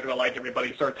environment. I'm not going to like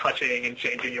everybody sort of touching and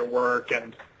changing your work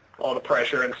and all the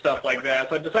pressure and stuff like that.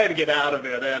 So I decided to get out of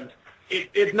it, and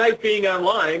it's nice being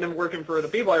online and working for the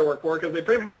people I work for because they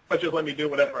pretty much just let me do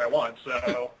whatever I want.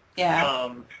 So,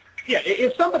 Yeah.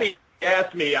 If somebody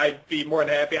asked me, I'd be more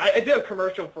than happy. I did a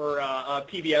commercial for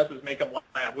PBS's Makeup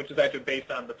Lab, which is actually based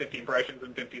on the 50 impressions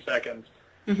in 50 seconds.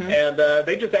 Mm-hmm. And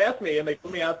they just asked me, and they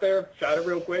put me out there, shot it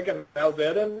real quick, and that was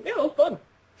it. And, it was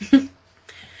fun.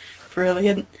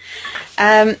 Brilliant.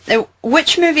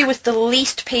 Which movie was the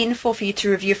least painful for you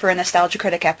to review for a Nostalgia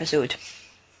Critic episode?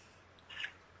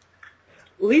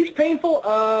 Least painful?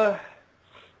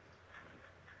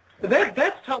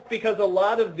 That's tough because a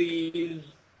lot of these,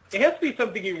 it has to be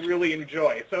something you really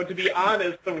enjoy. So to be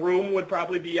honest, The Room would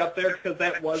probably be up there because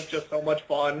that was just so much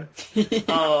fun.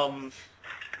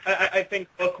 I think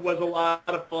Hook was a lot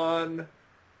of fun.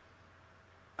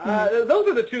 Those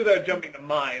are the two that are jumping to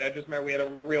mind. I just remember we had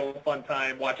a real fun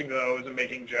time watching those and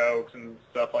making jokes and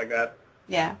stuff like that.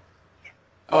 Yeah.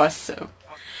 Awesome.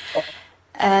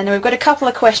 And we've got a couple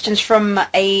of questions from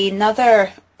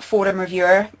another forum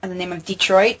reviewer by the name of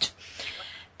Detroit.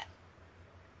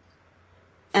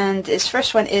 And his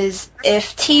first one is,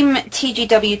 if Team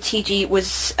TGWTG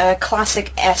was a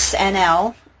classic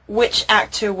SNL, which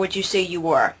actor would you say you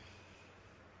were?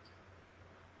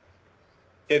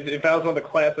 If I was one of the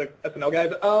classic SNL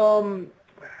guys,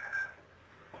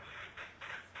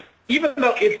 even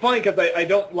though it's funny because I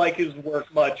don't like his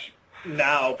work much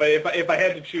now, but if I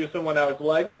had to choose someone, I was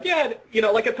like, yeah,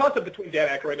 like a toss-up between Dan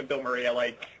Aykroyd and Bill Murray. I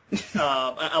like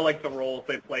the roles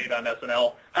they played on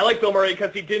SNL. I like Bill Murray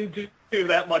because he didn't do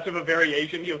that much of a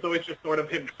variation. He was always just sort of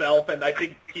himself, and I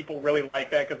think people really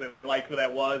like that because they liked who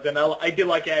that was. And I did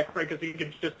like Aykroyd because he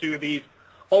could just do these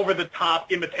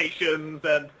over-the-top imitations,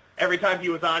 and every time he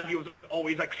was on, he was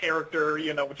always a character,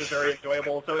 which is very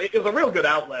enjoyable. So it was a real good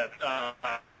outlet for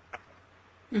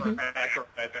Aykroyd,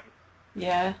 I think.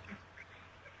 Yeah.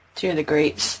 Two of the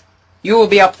greats. You will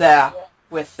be up there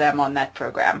with them on that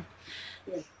program.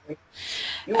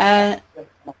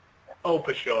 Oh,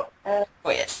 for sure. Oh,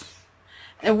 yes.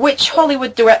 Which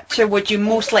Hollywood director would you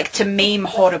most like to maim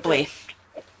horribly?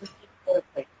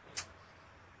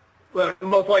 Well,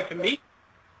 most like to meet?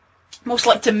 Most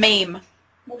like to maim,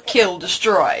 kill,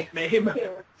 destroy. Maim?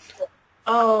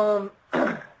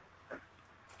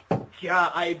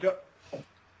 Yeah, I don't...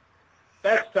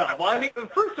 That's tough. Well, I mean,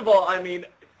 first of all, in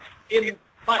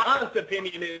my honest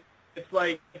opinion, it's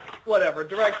like, whatever.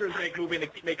 Directors make movies and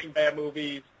they keep making bad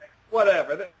movies.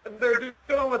 whatever. They're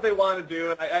doing what they want to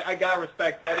do, and I gotta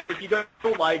respect that. If you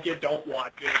don't like it, don't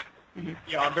watch it. Mm-hmm.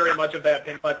 You know, I'm very much of that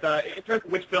opinion. But in terms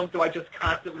of which films do I just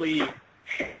constantly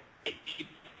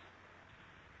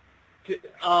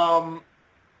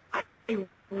I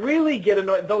really get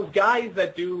annoyed. Those guys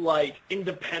that do like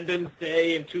Independence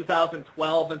Day in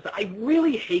 2012 and stuff, I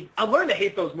really hate. I'm learning to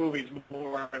hate those movies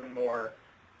more and more.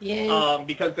 Yeah.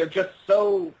 Because they're just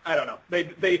so, I don't know.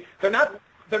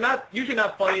 They're not usually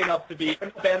not funny enough to be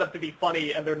bad enough to be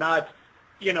funny, and they're not,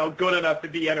 you know, good enough to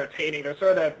be entertaining. They're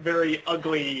sort of very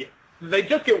ugly. They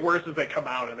just get worse as they come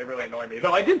out, and they really annoy me.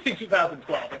 Though I did see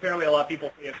 2012. Apparently, a lot of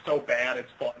people say it's so bad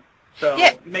it's fun. So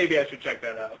Yeah. maybe I should check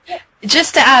that out.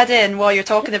 Just to add in, while you're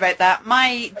talking about that,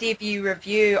 my debut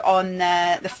review on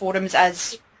the forums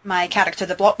as my character,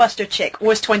 the Blockbuster Chick,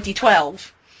 was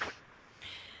 2012.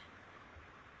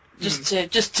 Just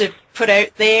to put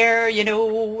out there, you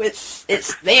know, it's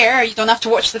there. You don't have to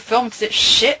watch the film because it's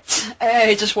shit.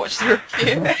 Just watch the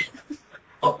review.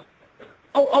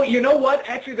 Oh, you know what?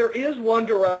 Actually, there is one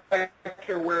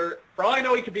director where, for all I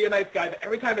know, he could be a nice guy, but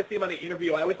every time I see him on an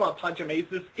interview, I always want to punch him. He's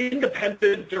this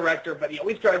independent director, but he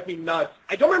always drives me nuts.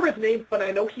 I don't remember his name, but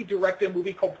I know he directed a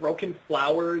movie called Broken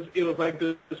Flowers. It was like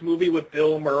this movie with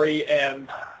Bill Murray, and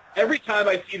every time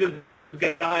I see this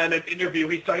guy on an interview,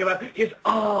 he's talking about his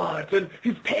art and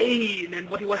his pain and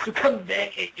what he wants to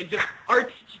convey, and just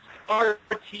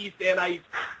artiste, and I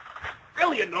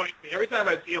really annoys me. Every time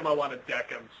I see him, I want to deck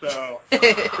him. So,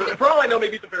 for all I know,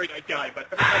 maybe he's a very nice guy, but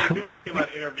every time I see him on an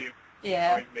interview,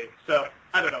 Yeah. annoys me. So,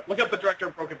 I don't know. Look up the director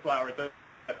of Broken Flowers. That's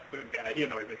the guy. He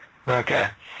annoys me. Okay.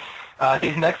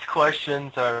 These next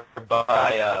questions are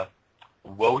by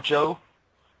Wojo.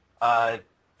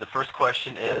 The first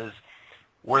question is,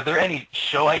 were there any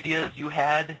show ideas you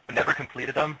had but never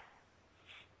completed them?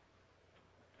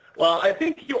 Well, I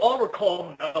think you all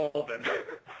recall Melvin.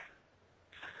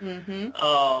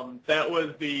 Mm-hmm. That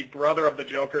was the brother of the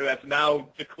Joker that's now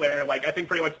declared, like, I think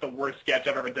pretty much the worst sketch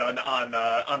I've ever done on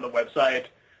the website.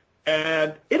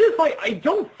 And it is like, I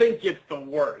don't think it's the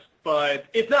worst, but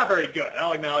it's not very good.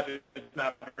 I'll acknowledge it's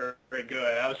not very, very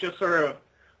good. I was just sort of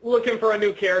looking for a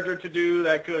new character to do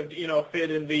that could, you know,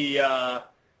 fit in the,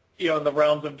 you know, in the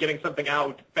realms of getting something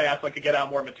out fast, like to get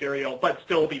out more material, but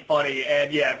still be funny.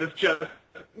 And yeah, this just,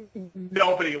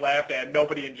 nobody laughed at,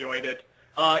 nobody enjoyed it.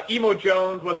 Emo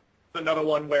Jones was another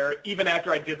one where even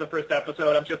after I did the first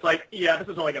episode, I'm just like, yeah, this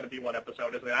is only going to be one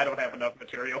episode, isn't it? I don't have enough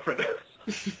material for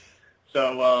this.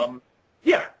 So,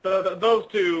 yeah, those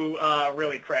two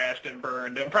really crashed and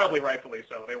burned, and probably rightfully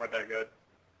so. They weren't that good.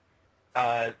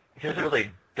 Here's a really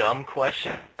dumb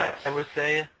question, I would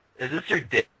say. Is this your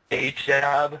day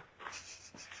job?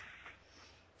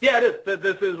 Yeah, it is.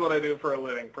 This is what I do for a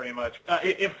living, pretty much.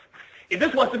 If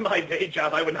this wasn't my day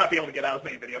job, I would not be able to get out as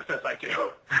many videos as I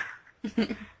do.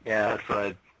 Yeah, that's what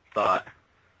I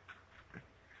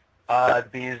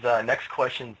thought. These next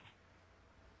questions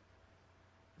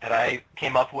that I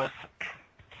came up with.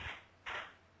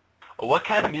 What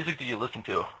kind of music do you listen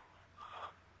to?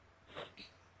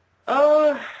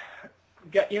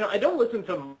 You know, I don't listen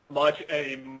to much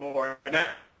anymore.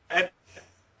 And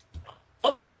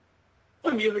all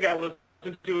the music I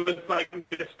listen to is like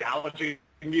nostalgic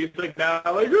music now,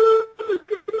 like, you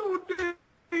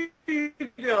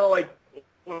know, like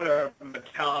whatever,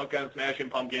 Metallica and Smashing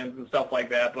Pumpkins and stuff like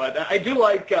that. But I do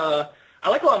like, I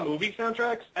like a lot of movie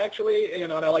soundtracks, actually, you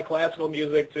know, and I like classical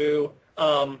music too.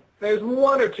 There's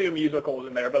one or two musicals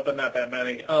in there, but not that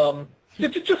many.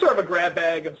 Just sort of a grab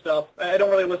bag of stuff. I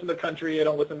don't really listen to country. I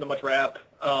don't listen to much rap.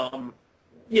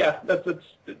 Yeah, that's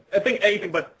I think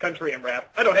anything but country and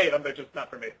rap. I don't hate them. They're just not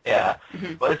for me. Yeah.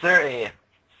 But is there a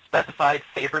specified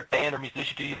favorite band or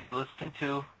musician do you listen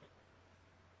to?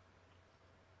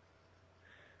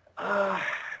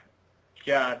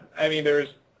 God, I mean,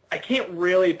 I can't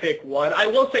really pick one. I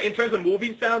will say, in terms of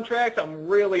movie soundtracks, I'm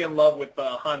really in love with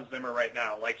Hans Zimmer right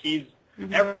now. Like, he's,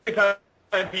 every time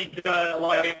he does,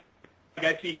 like,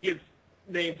 I see his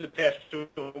name's attached to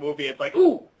a movie, it's like,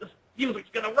 ooh, this music's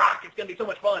gonna rock, it's gonna be so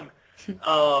much fun.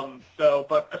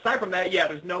 But aside from that, yeah,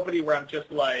 there's nobody where I'm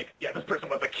just like, yeah, this person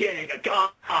was a king, a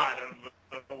god,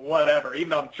 whatever, even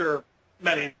though I'm sure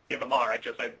many of them are.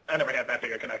 I never had that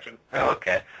big a connection. Oh,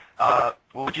 okay.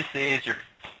 What would you say is your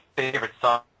favorite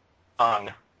song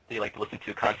that you like to listen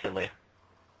to constantly?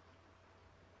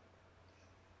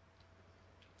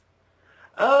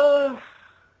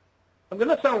 I'm going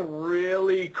to sound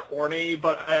really corny,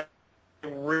 but I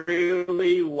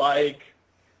really like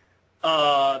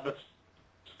the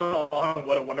song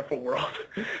What a Wonderful World.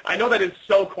 I know that is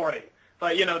so corny,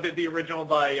 but, you know, the original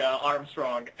by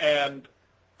Armstrong. And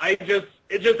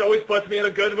it just always puts me in a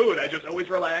good mood. I just always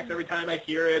relax every time I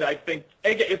hear it. I think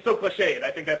it's so cliched.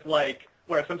 I think that's like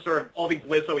where some sort of all these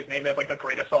lists always name it like the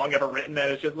greatest song ever written,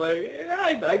 and it's just like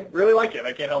I really like it.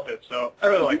 I can't help it. So I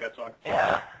really like that song.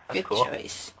 Yeah, that's Good cool.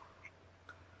 choice.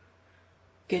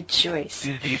 Good choice.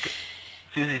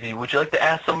 Susie, would you like to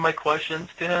ask some of my questions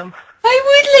to him? I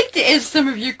would like to ask some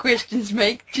of your questions,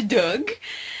 Mike, to Doug.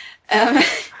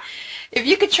 If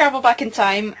you could travel back in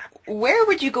time, where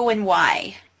would you go and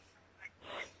why?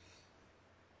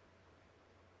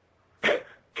 God,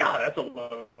 that's a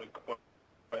loaded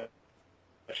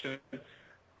question.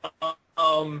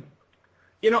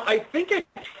 I think I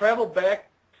traveled back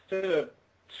to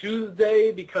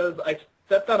Tuesday because I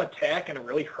stepped on a tack and it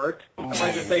really hurt. I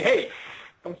might just say, hey,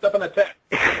 don't step on a tack.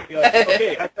 I'd be like,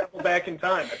 okay, I traveled back in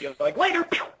time. I'd be like, later.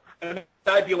 And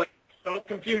I'd be like so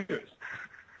confused.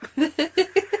 And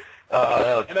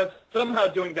then somehow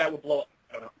doing that would blow up.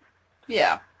 I don't know.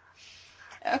 Yeah.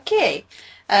 Okay.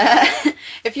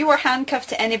 If you were handcuffed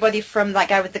to anybody from that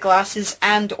guy with the glasses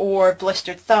and or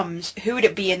blistered thumbs, who would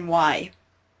it be and why?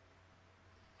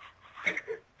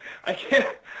 I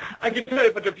can tell you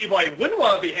a bunch of people I wouldn't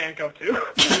want to be handcuffed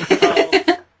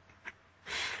to.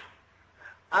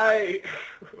 I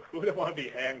wouldn't want to be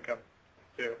handcuffed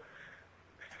to.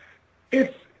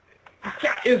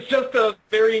 It's just a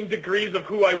varying degrees of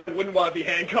who I wouldn't want to be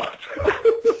handcuffed. I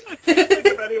can't think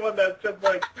of anyone that's just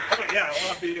like, oh yeah, I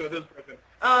want to be with this person.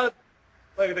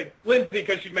 Let me think. Lindsay,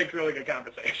 because she makes really good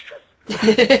conversation.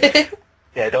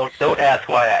 Yeah, don't ask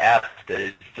why I asked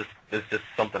it. It's just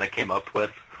something I came up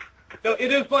with. No,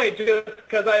 it is funny just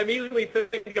because I immediately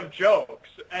think of jokes,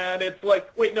 and it's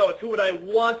like, wait, no, it's who would I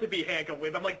want to be handcuffed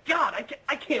with? I'm like, God,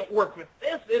 I can't work with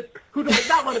this. It's who do I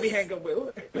not want to be handcuffed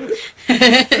with?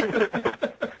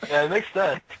 Yeah, it makes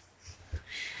sense.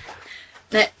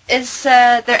 Now, is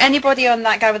there anybody on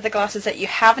that guy with the glasses that you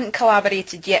haven't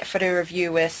collaborated yet for a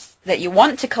review with that you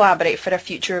want to collaborate for a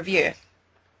future review?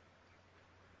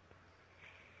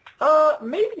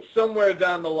 Maybe somewhere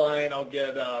down the line I'll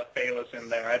get Bayless in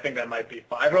there. I think that might be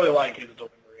fun. I really like his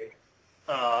delivery.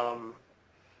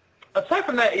 Aside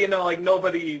from that, like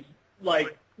nobody's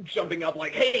like jumping up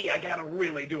like, hey, I gotta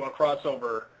really do a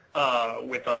crossover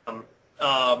with them.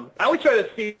 I always try to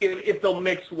see if they'll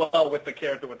mix well with the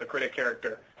character, with the critic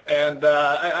character, and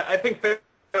I think that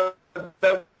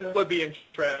would be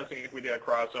interesting if we did a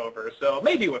crossover. So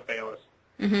maybe with Bayless.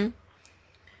 Mm-hmm.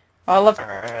 Well, All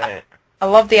right. I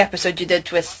love the episode you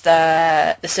did with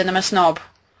the Cinema Snob.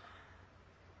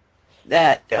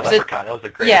 Yeah, Leprechaun. That was a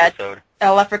great episode.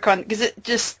 A Leprechaun, because it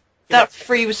just that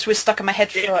phrase was stuck in my head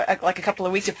for like a couple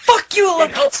of weeks. Fuck you,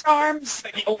 Leprechaun's arms.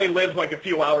 He only lives like a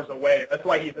few hours away. That's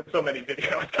why he's in so many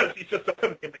videos, because he's just so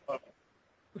convenient.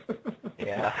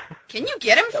 Yeah. Can you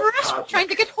get him for us? We're trying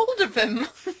to get hold of him.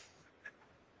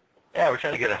 Yeah, we're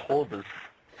trying to get a hold of.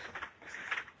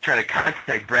 Trying to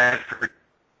contact Brad for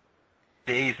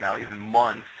days now, even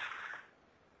months.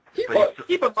 Keep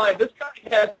in mind,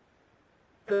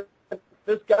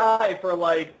 this guy for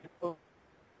like most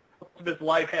of his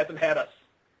life hasn't had a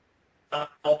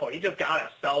cell phone. He just got a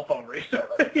cell phone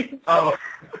recently. Oh,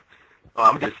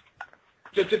 I'm just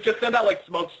send out like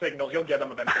smoke signals. You'll get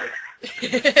them eventually.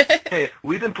 Hey,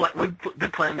 we've been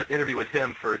planning this interview with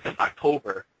him since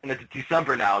October, and it's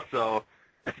December now, so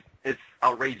it's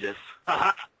outrageous.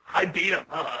 I beat him.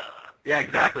 Yeah,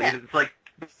 exactly. It's like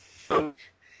so.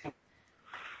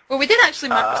 Well, we did actually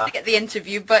manage to get the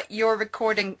interview, but your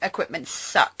recording equipment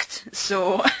sucked,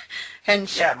 so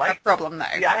hence a problem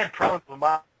there. Yeah, I had problems with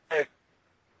my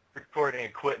recording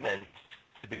equipment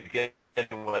to begin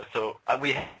with, so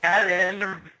we had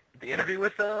the interview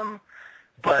with them,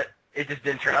 but it just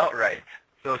didn't turn out right.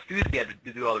 So Susie had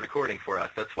to do all the recording for us.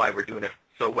 That's why we're doing it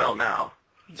so well now.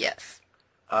 Yes.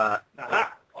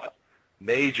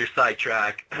 Major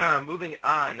sidetrack. Moving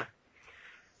on.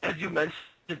 As you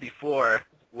mentioned before,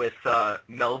 with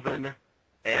Melvin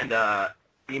and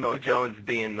Emo Jones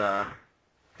being the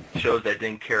shows that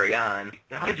didn't carry on,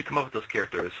 how did you come up with those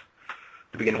characters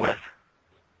to begin with?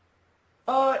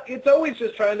 It's always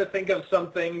just trying to think of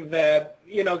something that,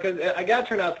 because I got to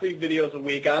turn out 3 videos a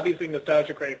week. Obviously,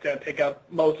 Nostalgia Critic's going to take up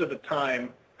most of the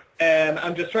time. And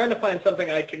I'm just trying to find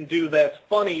something I can do that's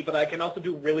funny, but I can also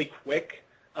do really quick,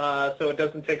 so it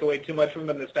doesn't take away too much from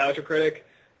the Nostalgia Critic.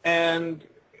 And,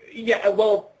 yeah,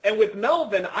 well, and with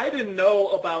Melvin, I didn't know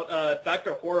about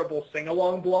Dr. Horrible's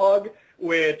sing-along blog,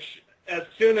 which as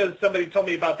soon as somebody told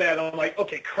me about that, I'm like,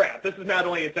 okay, crap, this is not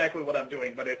only exactly what I'm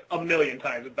doing, but it's a million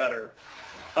times better.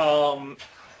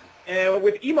 And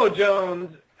with Emo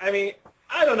Jones, I mean,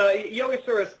 I don't know, you always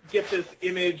sort of get this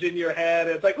image in your head,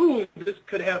 it's like, ooh, this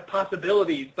could have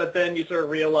possibilities, but then you sort of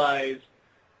realize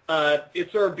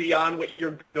it's sort of beyond what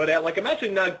you're good at. Like, I'm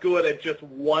actually not good at just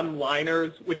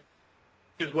one-liners, which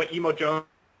is what Emo Jones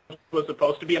was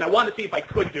supposed to be, and I wanted to see if I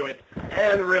could do it,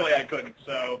 and really I couldn't.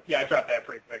 So, yeah, I dropped that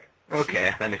pretty quick.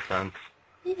 Okay, that makes sense.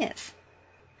 Yes.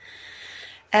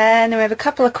 And we have a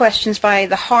couple of questions by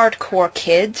the Hardcore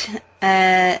Kid.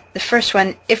 The first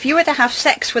one, if you were to have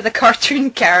sex with a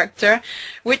cartoon character,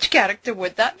 which character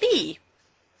would that be?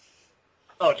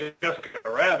 Oh, Jessica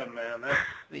Rabbit, man.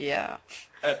 Yeah.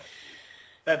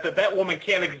 That woman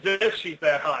can't exist. She's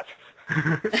that hot.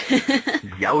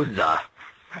 Yowza.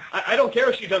 I don't care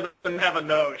if she doesn't have a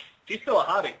nose. She's still a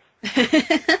hottie.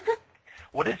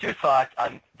 What is your thoughts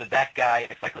on the That Guy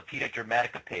Encyclopedia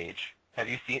Dramatica page? Have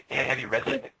you read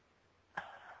it?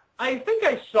 I think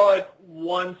I saw it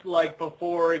once, like,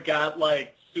 before it got,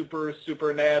 like, super,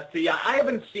 super nasty. I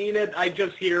haven't seen it. I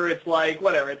just hear it's like,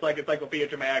 whatever. It's like Encyclopedia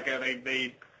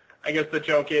Dramatica. I guess the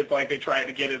joke is, like, they try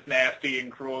to get as nasty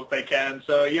and cruel as they can.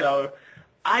 So, you know,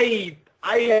 I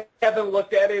haven't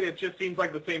looked at it. It just seems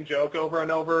like the same joke over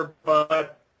and over.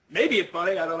 But maybe it's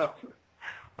funny. I don't know.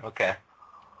 Okay.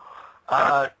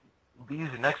 These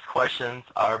next questions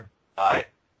are by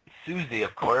Susie,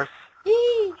 of course.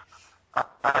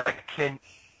 Can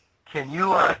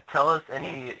you tell us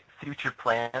any future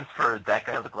plans for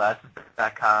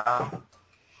ThatGuyWithTheGlasses.com?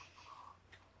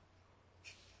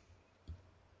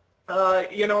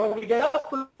 You know, we got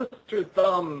Mr.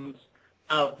 Thumbs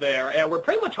out there, and we're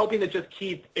pretty much hoping to just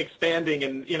keep expanding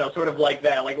and, you know, sort of like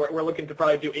that. Like, we're looking to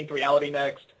probably do Inked Reality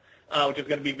next, which is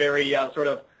going to be very sort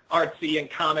of artsy and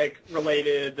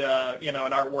comic-related, you know,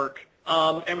 and artwork.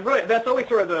 And really, that's always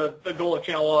sort of the goal of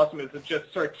Channel Awesome, is to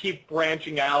just sort of keep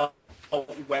branching out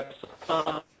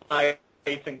websites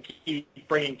and keep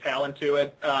bringing talent to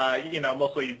it, you know,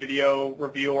 mostly video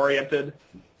review-oriented.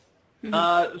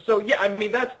 So, yeah, I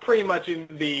mean, that's pretty much in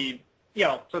the, you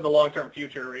know, sort of the long-term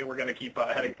future we're going to keep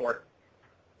heading for.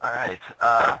 All right.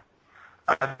 Are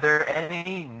there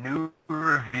any new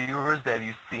reviewers that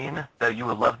you've seen that you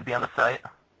would love to be on the site?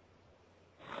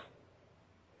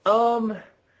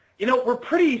 You know, we're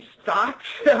pretty stocked.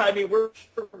 I mean, we're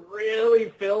really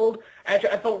filled. Actually,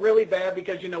 I felt really bad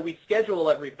because, you know, we schedule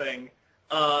everything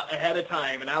ahead of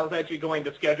time, and I was actually going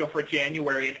to schedule for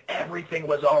January, and everything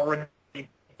was already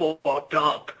booked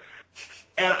up.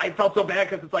 And I felt so bad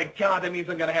because it's like, God, that means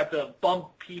I'm going to have to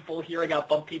bump people here. I got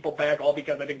to bump people back all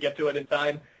because I didn't get to it in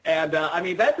time. And, I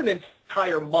mean, that's an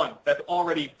entire month that's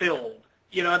already filled.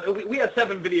 You know, we have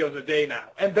 7 videos a day now,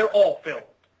 and they're all filled.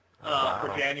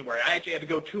 For January. I actually had to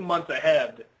go 2 months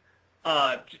ahead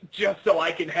just so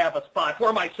I can have a spot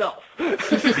for myself,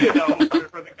 you know,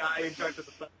 for the guy in charge of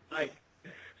the site.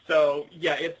 So,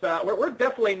 yeah, it's we're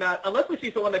definitely not, unless we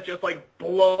see someone that just, like,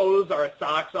 blows our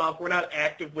socks off, we're not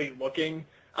actively looking.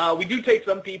 We do take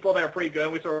some people that are pretty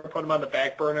good. We sort of put them on the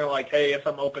back burner, like, hey, if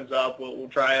something opens up, we'll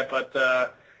try it.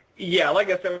 But, yeah,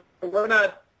 like I said, we're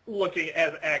not looking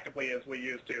as actively as we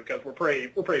used to because we're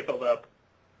pretty filled up.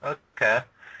 Okay.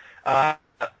 Are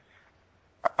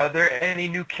there any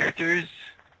new characters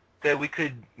that we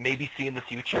could maybe see in the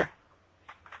future?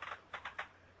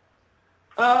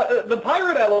 The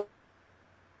pirate I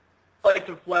like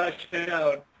to flesh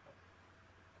out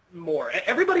more.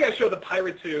 Everybody I show the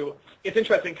pirate to, it's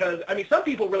interesting because, I mean, some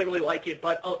people really, really like it,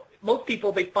 but most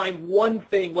people, they find one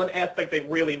aspect they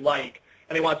really like,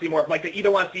 and they want to see more of. Like, they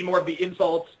either want to see more of the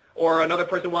insults, or another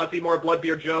person wants to see more of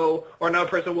Bloodbeard Joe, or another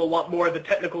person will want more of the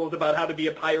technicals about how to be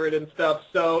a pirate and stuff.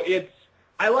 So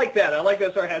I like that. I like that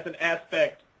it sort of has an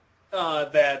aspect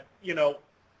that, you know,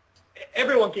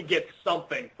 everyone can get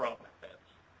something from it.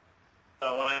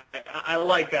 So I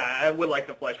like that. I would like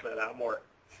to flesh that out more.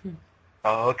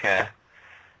 Oh, okay.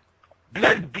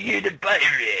 Bloodbeard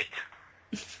pirate.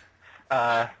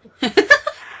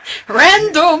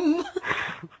 Random!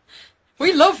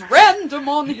 We love random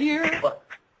on here.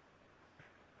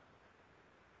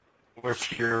 We're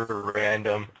pure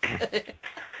random.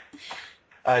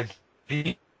 Do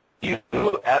you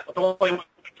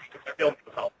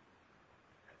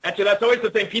Actually, that's always the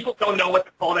thing. People don't know what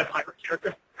to call that pirate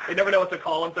character. They never know what to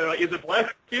call him. So, like, is it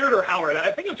Blackbeard or Howard?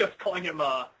 I think I'm just calling him,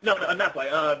 no, not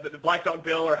Black, the Black Dog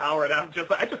Bill or Howard. I just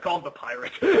call him the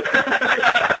pirate.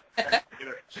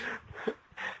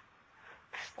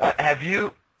 Have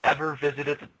you ever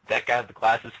visited That Guy with the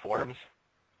Glasses forums?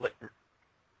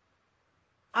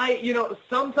 You know,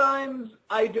 sometimes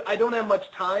I don't have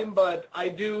much time, but I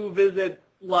do visit,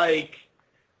 like,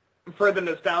 for the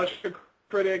Nostalgia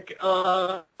Critic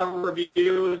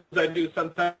reviews. I do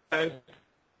sometimes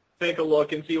take a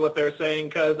look and see what they're saying,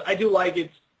 because I do like it.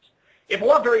 If I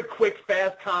want very quick,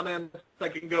 fast comments, I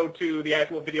can go to the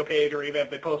actual video page, or even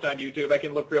if they post on YouTube, I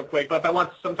can look real quick. But if I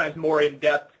want sometimes more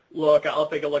in-depth look, I'll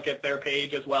take a look at their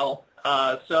page as well.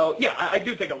 So yeah, I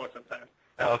do take a look sometimes.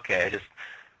 Okay,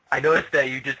 I noticed that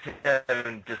you just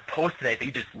haven't just posted anything.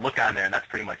 You just look on there, and that's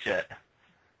pretty much it,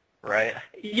 right?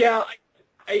 Yeah,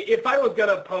 if I was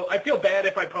gonna post, I feel bad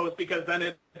if I post because then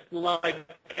it's like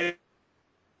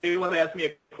anyone asks me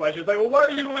a question, it's like, well, why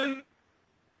are you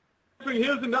answering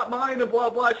his and not mine and blah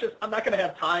blah. It's just I'm not gonna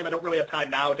have time. I don't really have time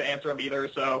now to answer them either.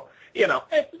 So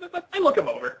I look them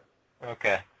over.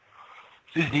 Okay.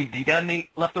 Susie, do you got any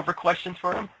leftover questions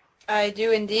for him? I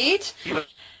do indeed.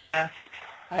 Yeah.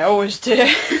 I always do.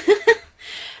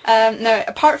 Now,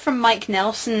 apart from Mike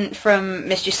Nelson from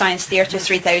Mystery Science Theater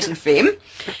 3000 fame,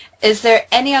 is there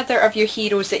any other of your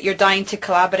heroes that you're dying to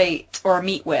collaborate or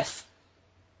meet with?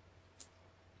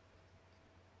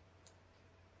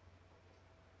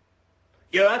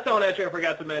 Yeah, that's the one actually I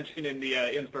forgot to mention in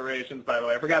the inspirations, by the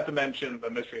way. I forgot to mention the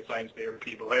Mystery Science Theater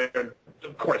people. They're,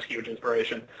 of course, huge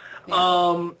inspiration.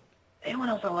 Yeah. Anyone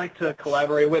else I like to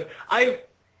collaborate with?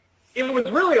 It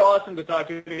was really awesome to talk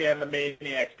to the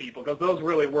Animaniacs people, because those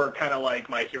really were kind of like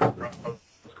my heroes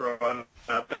growing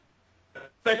up.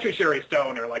 Especially Sherry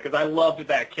Stoner, because I loved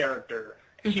that character.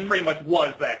 Mm-hmm. She pretty much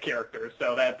was that character,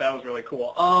 so that was really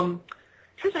cool.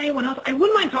 There's anyone else. I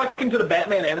wouldn't mind talking to the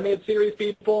Batman animated series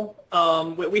people.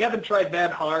 We haven't tried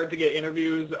that hard to get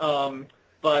interviews,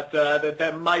 but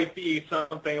that might be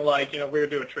something like, we're going to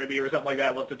do a trivia or something like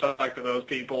that. I'd love to talk to those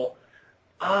people.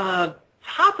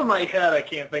 Top of my head, I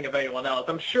can't think of anyone else.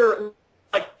 I'm sure,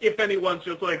 if anyone's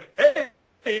just like,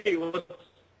 hey, let's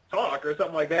talk or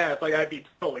something like that, it's like I'd be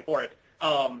totally for it.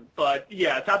 But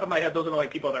yeah, top of my head, those are the only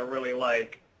people that really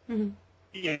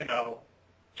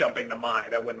jumping to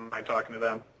mind. I wouldn't mind talking to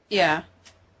them. Yeah.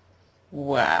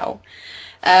 Wow.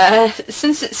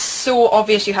 Since it's so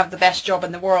obvious you have the best job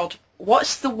in the world,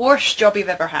 what's the worst job you've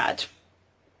ever had?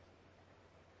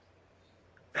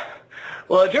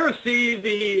 Well, did you ever see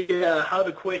the How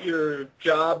to Quit Your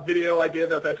Job video I did?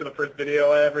 That's actually the first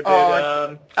video I ever did.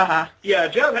 Uh-huh. Yeah,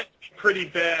 job had to be pretty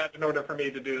bad in order for me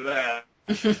to do that.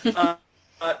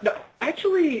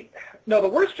 No, the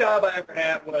worst job I ever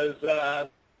had was,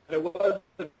 it was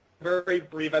very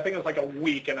brief. I think it was like a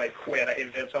week, and I quit. I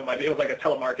hated it so much. It was like a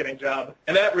telemarketing job,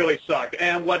 and that really sucked.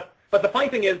 But the funny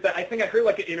thing is that I think I heard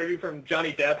an interview from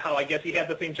Johnny Depp how I guess he had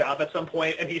the same job at some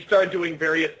point, and he started doing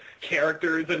various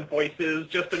characters and voices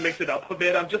just to mix it up a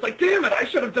bit. I'm just like, damn it, I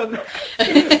should have done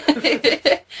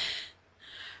that.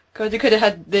 God, you could have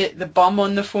had the bum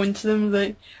on the phone to them,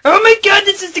 like, oh my God,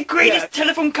 this is the greatest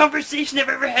telephone conversation I've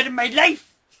ever had in my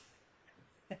life.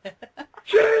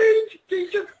 Change!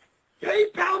 Just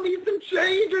PayPal me some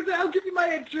change, or I'll give you my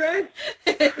address.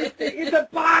 It's a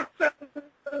box on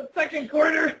the second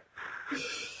quarter.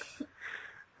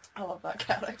 I love that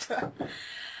character.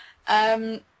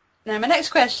 Now, my next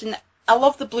question. I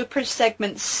love the bloopers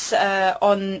segments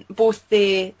on both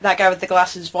That Guy with the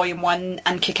Glasses Volume 1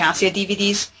 and Kikassia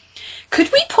DVDs.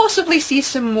 Could we possibly see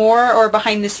some more or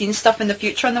behind-the-scenes stuff in the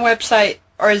future on the website,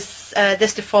 or is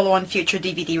this to follow on future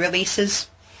DVD releases?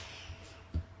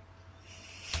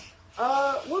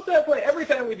 Well, definitely. Every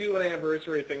time we do an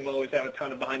anniversary thing, we'll always have a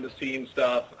ton of behind-the-scenes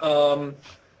stuff.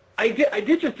 I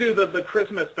did just do the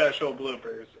Christmas special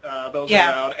bloopers. Those are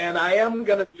out, and I am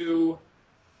gonna do.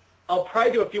 I'll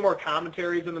probably do a few more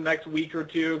commentaries in the next week or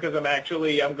two because I'm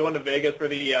going to Vegas for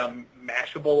the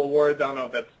Mashable Awards. I don't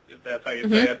know if that's how you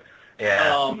say it.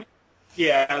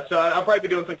 Yeah. So I'll probably be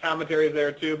doing some commentaries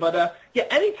there too. But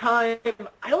anytime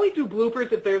I only do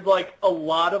bloopers if there's a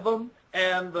lot of them,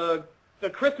 and the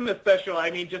Christmas special,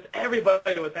 I mean, just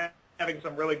everybody was having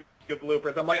some really good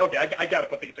bloopers. I'm like, okay, I got to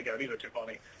put these together. These are too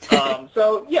funny.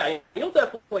 So, yeah, you'll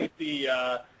definitely see,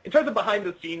 in terms of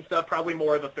behind-the-scenes stuff, probably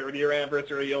more of the 30-year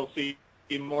anniversary, you'll see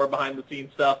more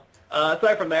behind-the-scenes stuff.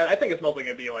 Aside from that, I think it's mostly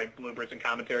going to be bloopers and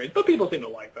commentaries, but people seem to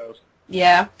like those.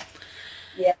 Yeah.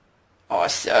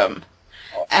 Awesome.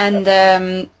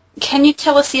 And can you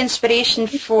tell us the inspiration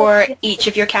for each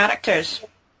of your characters?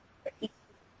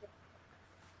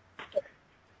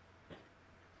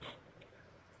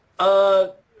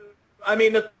 I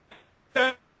mean,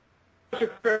 I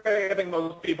think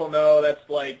most people know that's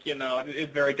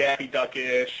it's very Daffy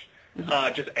Duck-ish,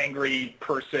 just angry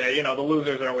per se. The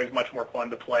losers are always much more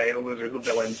fun to play. The losers, the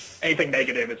villains. Anything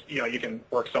negative is, you can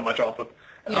work so much off of.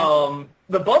 Yeah.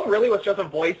 The bum really was just a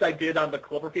voice I did on the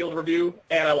Cloverfield review,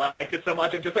 and I liked it so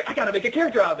much. I'm just like, I gotta make a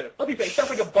character out of this. Let me say, he sounds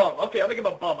like a bum. Okay, I'll make him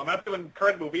a bum. I'm not doing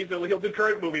current movies, so he'll do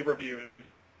current movie reviews.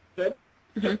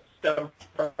 Just step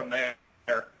from there.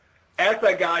 Ask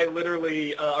that guy,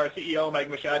 literally, our CEO,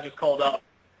 Mike Machad, just called up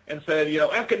and said,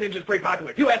 African ninjas pretty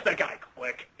popular. You ask that guy,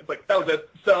 click. It's like, that was it.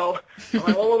 So I'm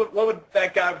like, what would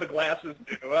that guy with the glasses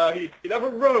do? Well, he'd have a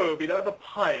robe, he'd have a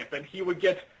pipe, and he would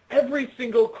get every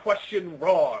single question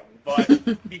wrong. But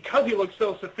because he looks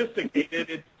so sophisticated,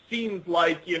 it seems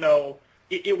like,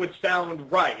 it would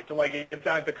sound right, like it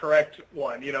sounded the correct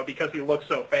one, because he looks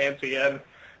so fancy. And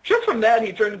just from that,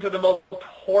 he turned into the most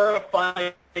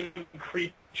horrifying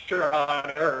creature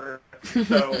on Earth.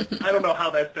 So I don't know how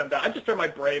that stemmed out. I just turn my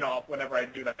brain off whenever I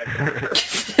do that.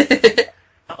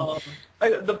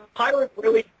 The pirate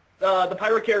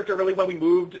character, really, when we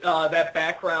moved, that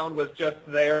background was just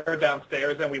there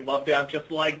downstairs, and we loved it. I'm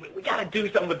just like, we got to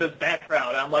do something with this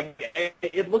background. I'm like,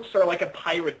 it looks sort of like a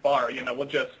pirate bar. We'll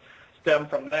just stem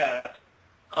from that.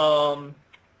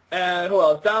 And who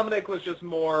else? Dominic was just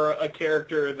more a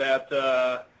character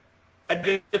that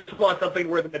I just want something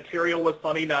where the material was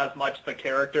funny, not as much the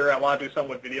character. I want to do something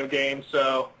with video games.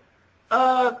 So,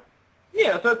 so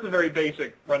that's a very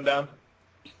basic rundown.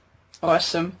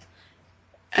 Awesome.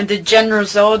 And the General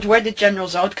Zod, where did General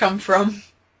Zod come from?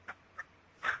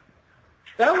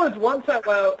 That was one time,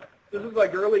 well, this is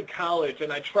like early college,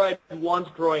 and I tried once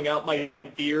growing out my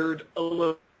beard a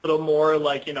little more,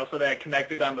 like, so that I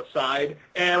connected on the side.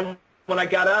 And when I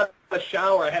got out of the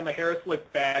shower, I had my hair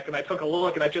slicked back, and I took a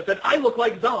look, and I just said, I look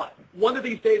like Zod. One of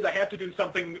these days I have to do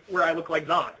something where I look like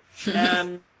Zod.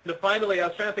 And finally, I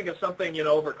was trying to think of something,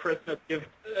 over Christmas, give,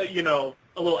 a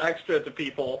little extra to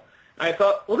people. And I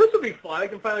thought, well, this would be fun. I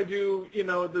can finally do,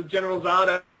 the General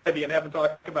Zod idea and have him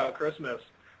talk about Christmas.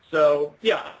 So,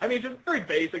 yeah, I mean, just very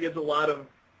basic. It's a lot of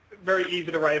very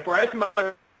easy to write for. I think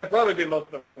my brother did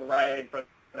most of the writing for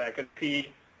that because he,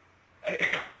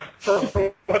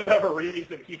 for whatever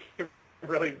reason, he can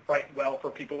really write well for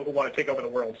people who want to take over the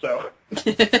world. So,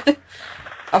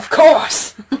 of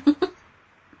course.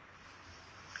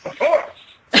 Of course.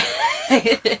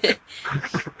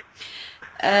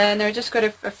 Now I just got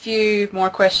a few more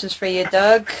questions for you,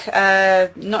 Doug.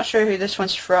 Not sure who this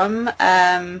one's from,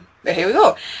 but here we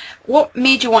go. What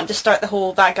made you want to start the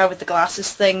whole that guy with the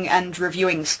glasses thing and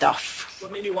reviewing stuff?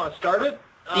 What made you want to start it?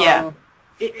 Yeah.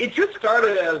 It just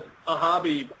started as a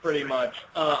hobby, pretty much,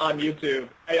 on YouTube.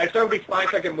 I started with these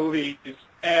 5-second movies,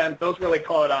 and those really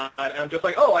caught on. And I'm just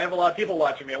like, oh, I have a lot of people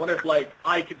watching me. I wonder if,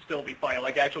 I could still be funny,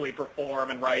 actually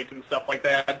perform and write and stuff like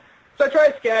that. So I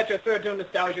tried Sketch. I started doing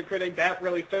Nostalgia Critic. That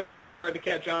really started to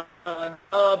catch on.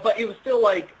 But it was still,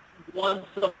 once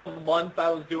a month I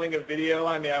was doing a video.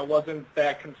 I mean, I wasn't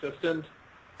that consistent.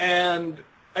 And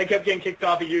I kept getting kicked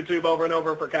off of YouTube over and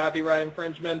over for copyright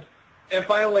infringement. And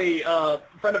finally, a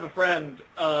friend of a friend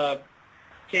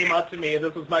came up to me.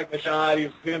 This was Mike Michaud. He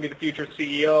was going to be the future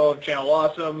CEO of Channel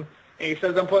Awesome. And he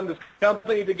says, I'm putting this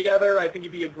company together. I think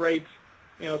it'd be a great,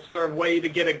 sort of way to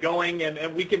get it going,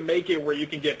 and we can make it where you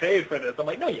can get paid for this. I'm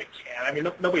like, no, you can't. I mean,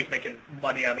 nobody's making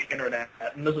money on the internet.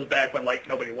 And this was back when,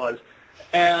 nobody was.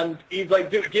 And he's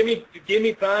like, dude, give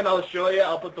me time. I'll show you.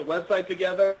 I'll put the website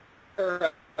together.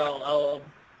 I'll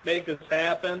make this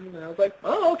happen. And I was like,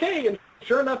 oh, okay. And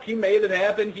sure enough, he made it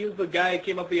happen. He was the guy who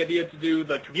came up with the idea to do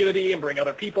the community and bring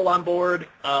other people on board,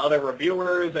 other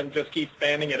reviewers, and just keep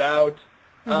spanning it out.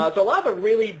 So a lot of the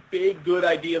really big, good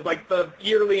ideas, like the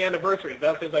yearly anniversaries,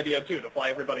 that's his idea, too, to fly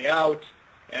everybody out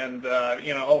and,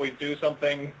 always do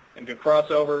something and do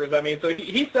crossovers. I mean, so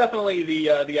he's definitely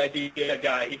the idea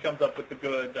guy. He comes up with the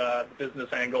good business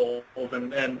angles,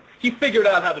 and he figured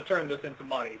out how to turn this into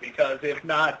money, because if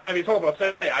not, I mean, it's horrible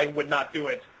to say, I would not do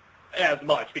it as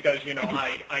much because,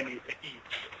 I need to eat.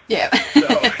 Yeah. So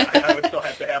I would still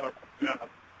have to have a job.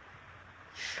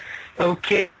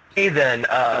 Okay, then,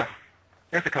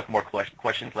 there's a couple more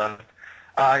questions left.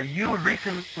 You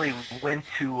recently went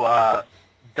to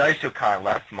DaishoCon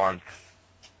last month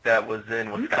that was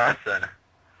in Wisconsin.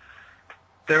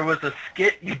 There was a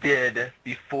skit you did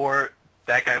before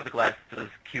that guy with the glasses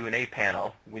Q&A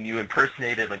panel when you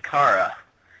impersonated Linkara.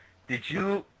 Did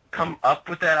you come up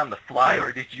with that on the fly,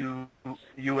 or did you and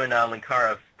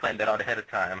Linkara plan that out ahead of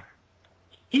time?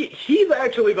 He's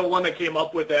actually the one that came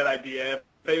up with that idea.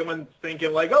 Everyone's thinking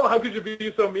oh, how could you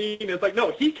be so mean? It's like, no,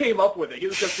 he came up with it. He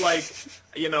was just like,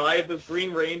 I have this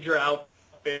Green Ranger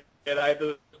outfit, and I have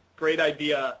this great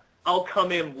idea. I'll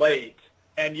come in late,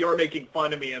 and you're making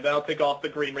fun of me, and then I'll take off the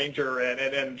Green Ranger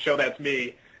and show that's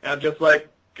me. And I'm just like,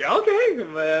 okay.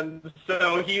 And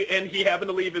so he happened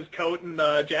to leave his coat and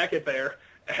jacket there,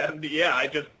 and yeah, I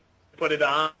just put it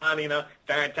on,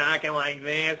 start talking like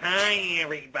this. Hi,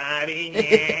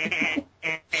 everybody.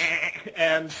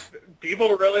 And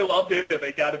people really loved it.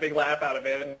 They got a big laugh out of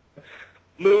it.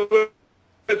 Lewis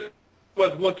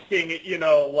was looking,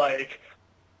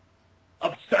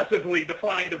 upset obsessively to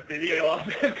find a video of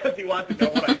it because he wants to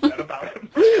know what I said about him.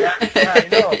 Yeah, I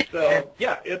know. So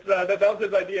yeah, it's that was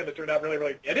his idea, and it turned out really,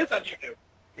 really. It is on YouTube.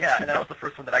 Yeah, and I was the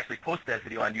first one that actually posted that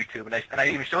video on YouTube, and I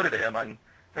even showed it to him. I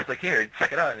was like, here,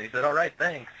 check it out, and he said, all right,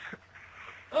 thanks.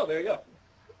 Oh, there you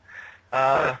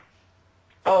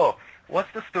go.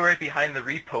 What's the story behind the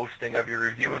reposting of your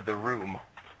review of The Room?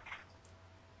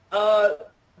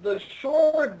 The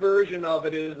short version of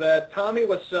it is that Tommy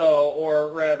Wiseau,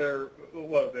 or rather,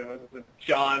 what was it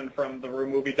John from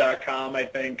TheRoomMovie.com, I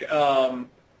think.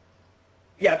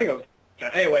 Yeah, I think it was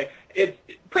John. Anyway, it's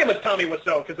pretty much Tommy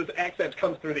Wiseau because his accent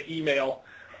comes through the email.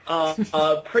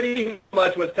 Pretty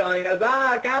much was telling us,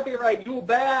 copyright, you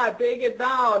bad, take it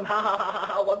down, ha ha ha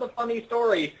ha, what a funny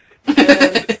story.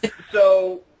 And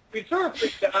so we sort of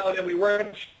freaked out, and we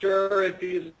weren't sure if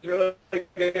he's really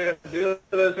going to do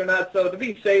this or not. So to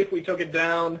be safe, we took it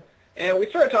down, and we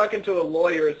started talking to a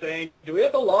lawyer saying, do we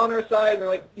have the law on our side? And they're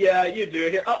like, yeah, you do.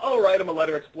 Here, I'll write him a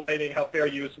letter explaining how fair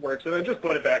use works, and then just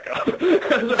put it back up.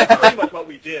 That's pretty much what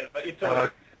we did. But we've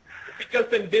just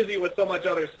been busy with so much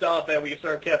other stuff that we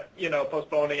sort of kept,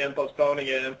 postponing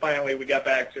it, and finally we got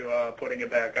back to putting it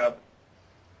back up.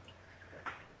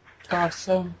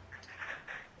 Awesome.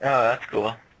 Oh, that's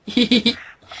cool.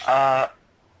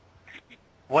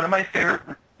 One of my favorite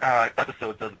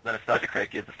episodes of the Nostalgia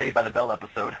Critic is the Saved by the Bell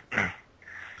episode.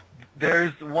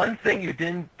 There's one thing you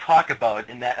didn't talk about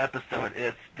in that episode.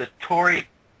 It's the Tori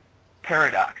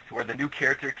paradox, where the new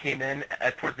character came in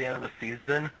towards the end of the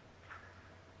season.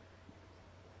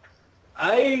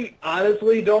 I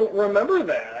honestly don't remember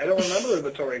that. I don't remember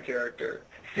the Tori character.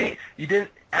 See, you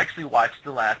didn't actually watch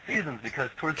the last seasons because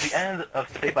towards the end of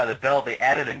Saved by the Bell, they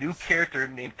added a new character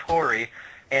named Tori,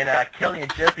 and Kelly and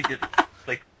Jesse just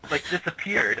like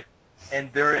disappeared,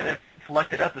 and they're in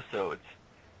selected episodes.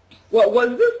 Well,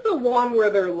 was this the one where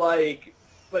they're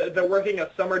working a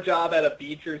summer job at a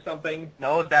beach or something?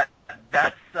 No, that's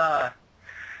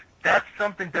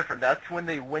something different. That's when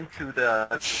they went to the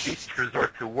beach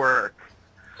resort to work.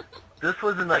 This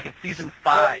was in season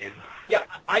 5. Yeah,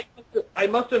 I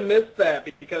must have missed that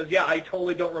because I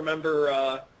totally don't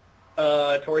remember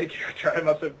Tori character. I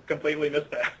must have completely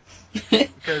missed that.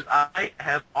 Because I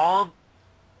have all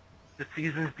the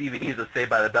season's DVDs of Saved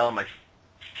by the Bell. I'm a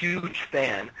huge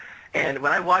fan, and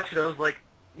when I watched it, I was like,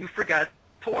 "You forgot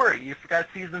Tori. You forgot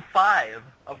season 5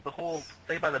 of the whole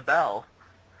Saved by the Bell."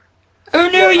 Oh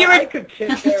no, I could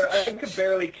care. I could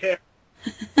barely care.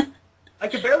 I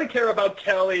could barely care about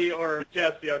Kelly or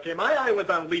Jesse. Okay, my eye was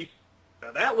on Lisa.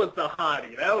 That was the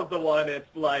hottie. That was the one. It's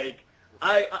like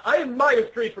I admire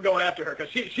Street for going after her because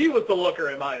she was the looker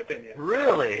in my opinion.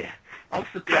 Really? I'm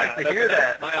surprised to hear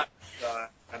that.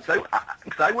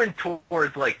 Because I went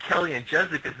towards Kelly and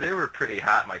Jesse because they were pretty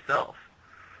hot myself.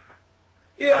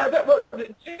 Yeah,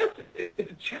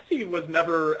 Jessie was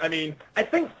never. I mean, I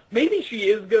think maybe she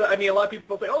is good. I mean, a lot of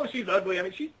people say, "Oh, she's ugly." I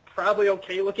mean, she's probably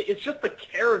okay looking. It's just the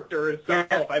character itself.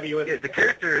 Yeah, I mean, the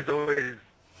character is always.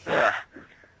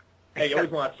 Hey, you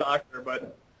always want to sock her,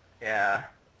 but yeah.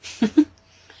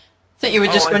 Think you were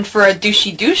just going for a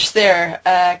douchey douche there,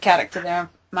 character there,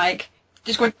 Mike.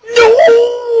 Just going,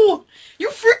 no!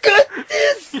 You forgot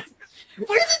this!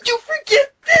 Why did you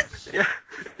forget this? Yeah.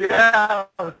 You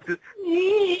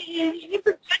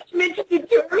forgot to mention the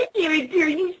Tori character,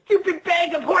 you stupid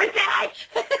bag of horse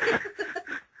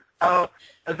ass!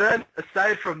 And then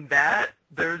aside from that,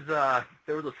 there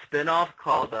was a spin-off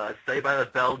called Saved by the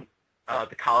Bell,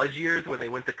 the college years when they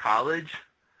went to college.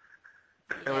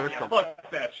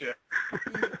 Fuck that shit.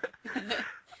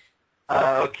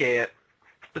 Okay.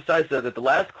 Besides that, the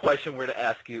last question we're to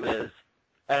ask you is: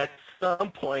 at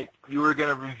some point, you were going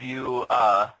to review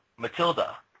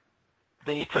Matilda.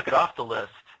 Then you took it off the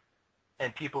list,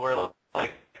 and people were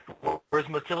like, "Where's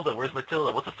Matilda? Where's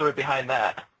Matilda? What's the story behind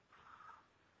that?"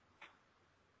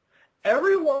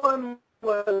 Everyone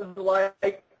was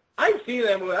like, I've seen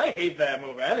that movie. I hate that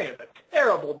movie. I think it's a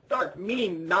terrible, dark,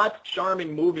 mean, not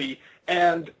charming movie.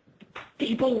 And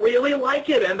people really like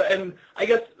it. And I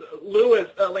guess Louis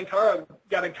Linkara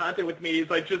got in contact with me. He's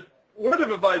like, just word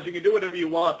of advice, you can do whatever you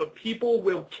want, but people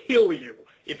will kill you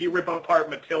if you rip apart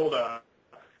Matilda.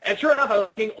 And sure enough, I was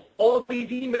getting all these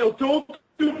emails, don't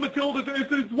do Matilda,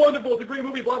 it's wonderful, it's a great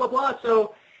movie, blah, blah, blah.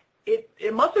 So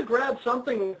it must have grabbed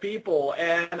something with people,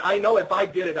 and I know if I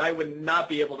did it, I would not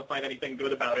be able to find anything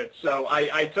good about it. So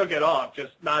I took it off,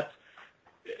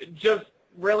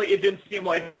 really, it didn't seem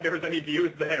like there was any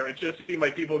views there. It just seemed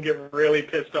like people get really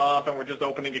pissed off and we're just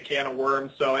opening a can of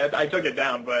worms. So I took it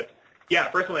down. But, yeah,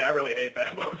 personally, I really hate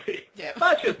that movie. Yeah.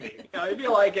 That's just me. If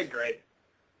you like it, great.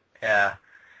 Yeah.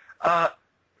 I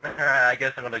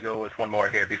guess I'm going to go with one more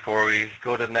here before we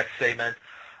go to the next segment.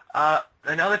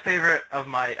 Another favorite of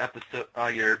my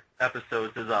your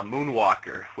episodes is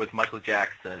Moonwalker with Michael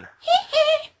Jackson.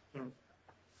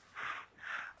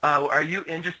 Are you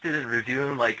interested in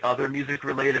reviewing like other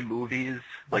music-related movies,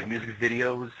 like music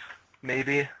videos,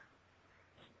 maybe?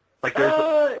 Like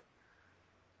there's.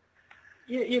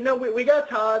 You know, we got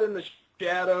Todd in the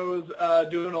Shadows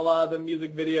doing a lot of the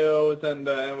music videos, and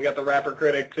we got the Rapper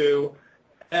Critic too.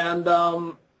 And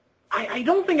I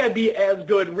don't think I'd be as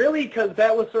good, really, because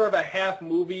that was sort of a half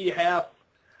movie, half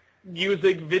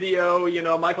music video. You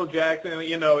know, Michael Jackson,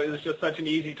 you know, is just such an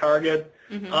easy target.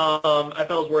 Mm-hmm. I thought it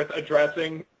was worth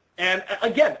addressing. And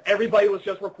again, everybody was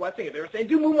just requesting it. They were saying,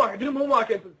 do Moonwalker, do Moonwalker. I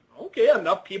said, okay,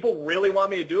 enough people really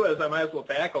want me to do it, so I might as well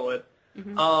tackle it.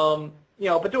 Mm-hmm. You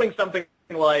know, but doing something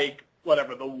like,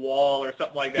 whatever, The Wall or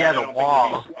something like that. Yeah, The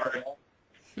Wall.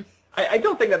 I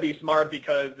don't think that'd be smart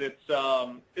because it's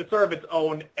sort of its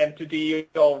own entity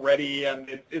already,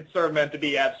 and it's sort of meant to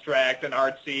be abstract and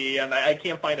artsy, and I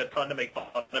can't find a ton to make fun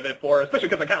of it for, especially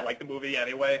because I kind of like the movie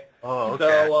anyway. Oh, okay.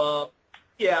 So,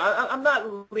 yeah, I'm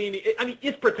not leaning. I mean,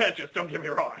 it's pretentious. Don't get me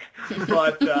wrong,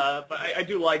 but I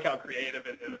do like how creative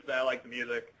it is. I like the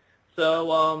music.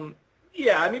 So,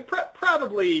 yeah, I mean,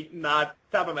 probably not.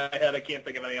 Top of my head, I can't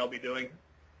think of anything I'll be doing.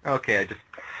 Okay,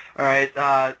 all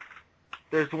right.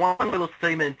 There's one little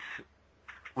segment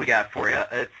we got for you.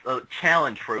 It's a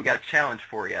challenge for you. We got a challenge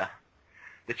for you.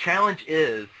 The challenge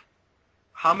is,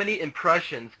 how many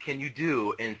impressions can you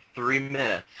do in 3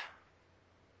 minutes?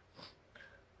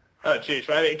 Oh, jeez.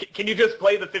 I mean, can you just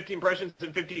play the 50 impressions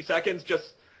in 50 seconds?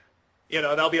 Just, you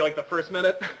know, that'll be like the first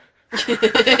minute.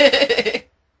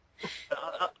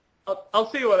 I'll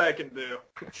see what I can do.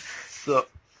 So,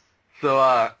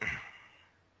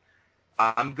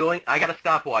 I got a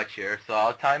stopwatch here, so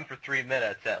I'll time for 3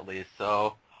 minutes at least.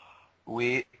 So,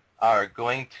 we are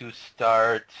going to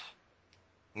start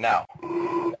now.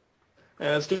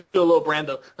 Let's do a little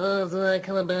Brando. Oh, so I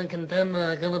come about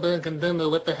contender,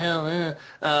 what the hell,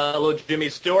 a little Jimmy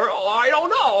Stewart. Oh, I don't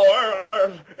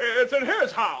know. It's in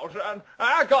his house, and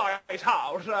that guy's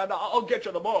house, and I'll get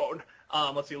you the moon.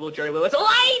 Let's see, little Jerry Lewis.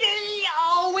 Lady,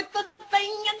 oh, with the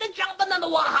thing and the jumping and the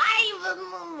why.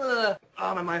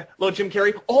 My little Jim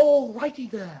Carrey. Oh, righty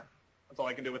there. That's all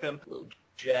I can do with him. Little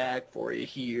Jack for you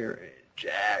here.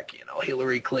 Jack, you know,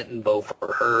 Hillary Clinton, vote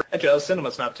for her. And Joe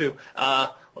Cinema Snob, too.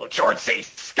 Little George C.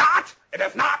 Scott. It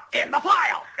is not in the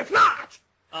file. It's not.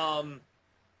 Can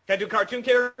I do cartoon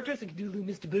characters? I can do little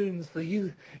Mr. Burns for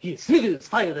you. Yes, Smithers,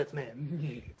 fire that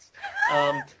man.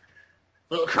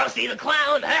 Little Krusty the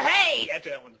Clown, hey!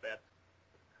 Actually, that one's bad.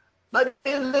 My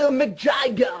little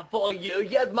McJagger for you.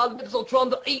 Yes, my lips are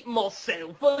trying to eat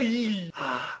myself for you.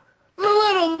 The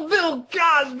little Bill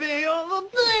Cosby, the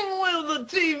thing with the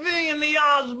TV and the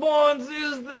Osbournes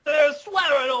is that they're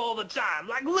swearing all the time,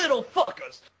 like little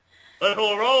fuckers.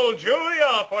 Little Raul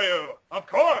Julia for you, of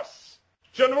course.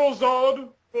 General Zod,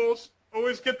 of course.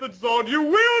 Always get the Zod. You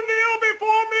will kneel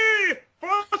before me!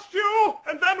 First you,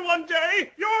 and then one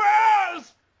day,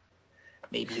 yours!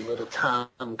 Maybe a little Tom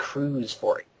Cruise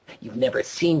for you. You've never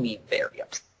seen me very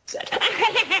upset.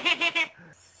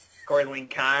 Corey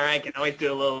Linkara, I can always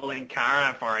do a little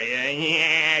Linkara for you.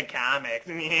 Yeah, comics.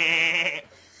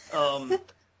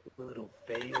 Little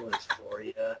Bayless for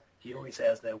you. He always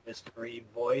has that whispery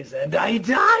voice, and I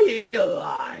die a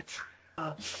lot.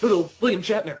 Little William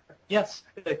Shatner. Yes,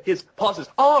 his pauses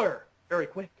are very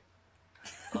quick.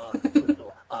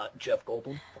 Little Jeff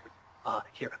Goldblum.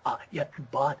 Here, yeah,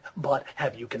 but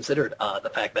have you considered the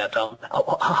fact that,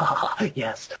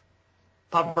 yes.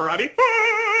 Pavarotti.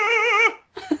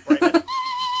 Right.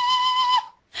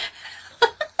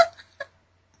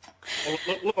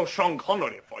 Little Sean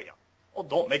Connery for you. Oh,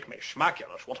 don't make me smack you,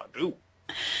 that's what I do.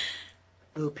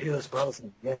 Little Pierce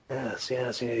Brosnan, yes,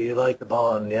 you like the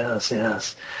Bond, yes.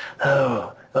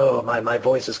 Oh, my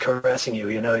voice is caressing you,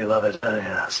 you know you love it.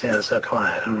 Yes, so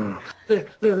quiet.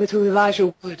 Little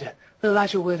Elijah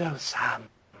Wood, oh,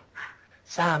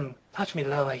 Sam, touch me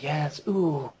lower, yes,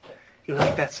 ooh. You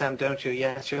like that, Sam, don't you?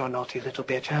 Yes, you're a naughty little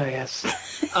bitch, oh, yes.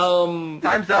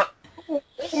 Time's up.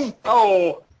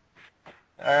 Oh.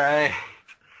 Alright.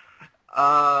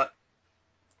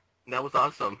 That was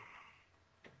awesome,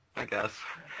 I guess.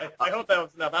 I hope that was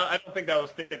enough. I don't think that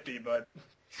was 50, but...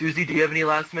 Susie, do you have any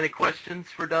last-minute questions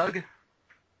for Doug?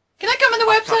 Can I come on the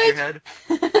website? Top your head.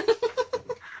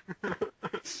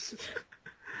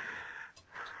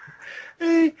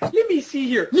 Hey, let me see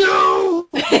here. No!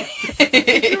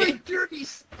 You're a dirty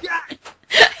scat!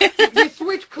 You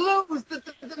switch clothes. The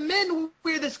men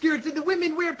wear the skirts and the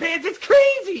women wear pants. It's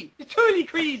crazy! It's totally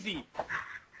crazy!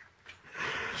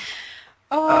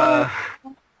 Oh.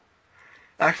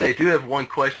 Actually, I do have one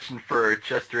question for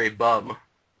Chester A. Bum,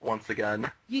 once again.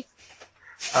 Yes.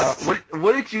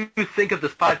 What did you think of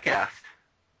this podcast?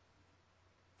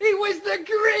 It was the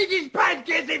greatest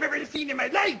podcast I've ever seen in my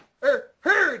life! Or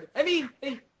heard! I mean,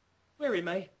 where am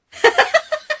I?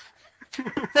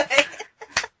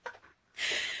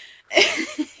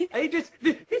 This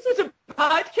is a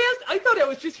podcast? I thought I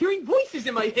was just hearing voices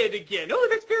in my head again. Oh,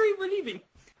 that's very relieving.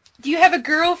 Do you have a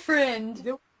girlfriend?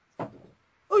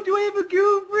 Oh, do I have a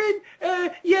girlfriend?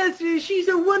 Yes, she's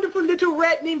a wonderful little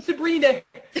rat named Sabrina.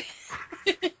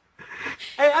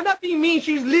 I'm not being mean,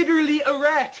 she's literally a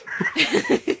rat.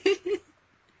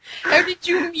 How did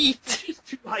you meet? She's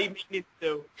too high maintenance,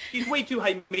 though. She's way too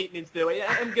high maintenance, though.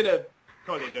 I'm gonna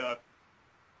call it off.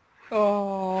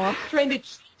 Oh. Trying to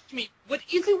change me. What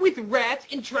is it with rats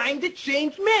and trying to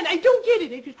change men? I don't get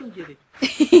it. I just don't get it.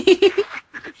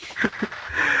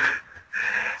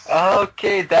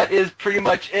 Okay, that is pretty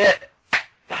much it.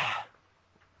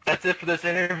 That's it for this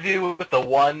interview with the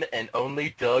one and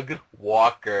only Doug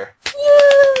Walker.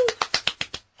 Woo!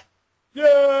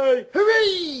 Yay!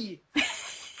 Hooray!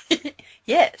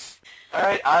 Yes.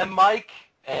 Alright, I'm Mike,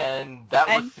 and that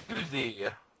was Susie.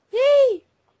 Yay!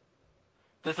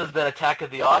 This has been Attack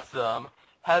of the Awesome.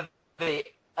 Have an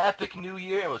epic new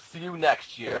year, and we'll see you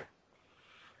next year.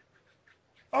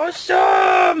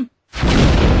 Awesome!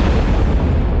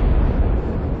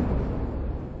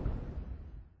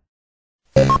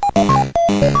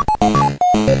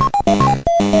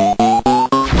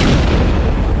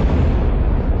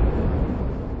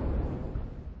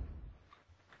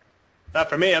 Not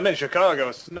for me. I'm in Chicago.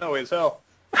 It's snowy as hell.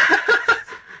 You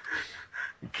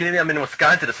kidding me? I'm in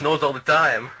Wisconsin. It snows all the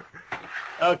time.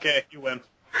 Okay, you win.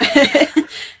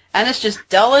 And it's just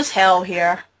dull as hell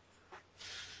here.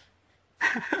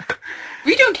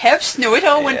 We don't have snow. It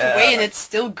all went away and it's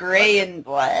still grey and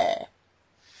blah.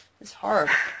 It's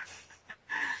horrible.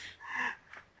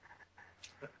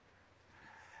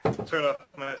 Turn off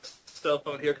my cell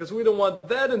phone here because we don't want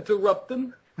that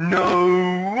interrupting.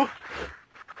 No!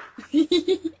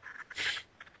 Can't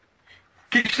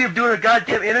you see I'm doing a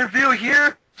goddamn interview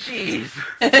here? Jeez.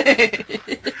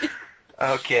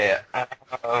 Okay.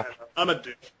 I'm a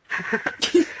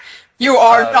douche. You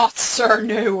are not, sir.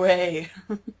 No way.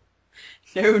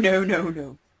 No, no, no,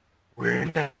 no.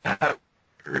 We're not.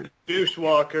 Douche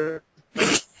Walker.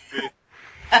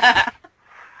 That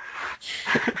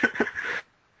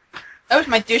was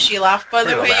my douchey laugh, by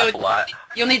the We're way. gonna laugh a lot.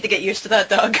 You'll need to get used to that,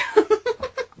 Doug.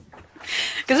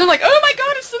 Because I'm like, oh my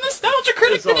god, it's the Nostalgia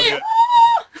Critic It's all video!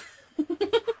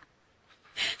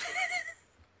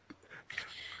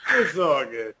 It's all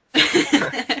good.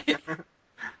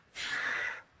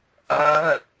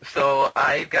 So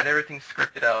I've got everything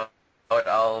scripted out.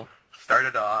 I'll start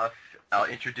it off. I'll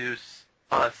introduce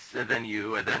us and then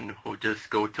you, and then we'll just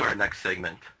go to our next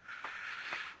segment.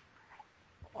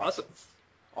 Awesome.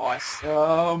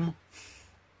 Awesome.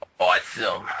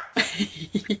 Awesome.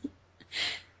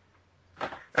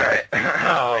 Alright.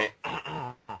 I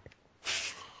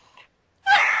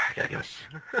gotta get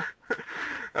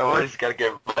I always gotta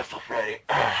get myself ready.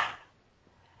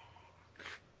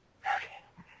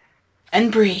 And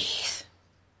breathe.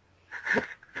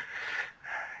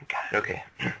 Got it, okay.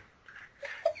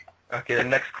 Okay, the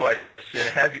next question.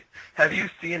 Have you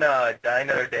seen Die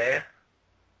Another Day?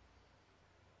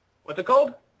 What's it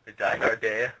called? Die Another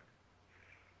Day?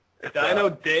 It's, Dino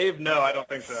Dave? No, I don't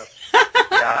think so.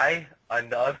 Die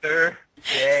Another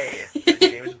Day. The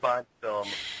James Bond film.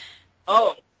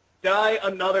 Oh, Die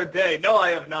Another Day. No,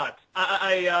 I have not.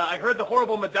 I heard the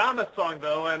horrible Madonna song,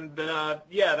 though, and,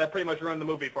 yeah, that pretty much ruined the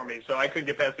movie for me, so I couldn't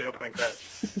get past the opening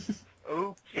credits.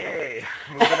 Okay,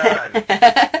 moving on.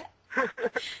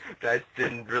 That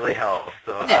didn't really help,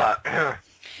 so,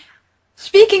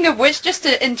 Speaking of which, just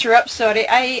to interrupt, sorry,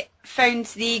 I found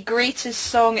the greatest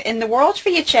song in the world for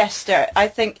you, Chester. I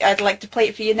think I'd like to play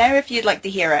it for you now if you'd like to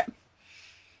hear it.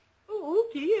 Oh,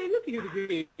 okay. I'd love to hear the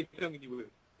great song in the world.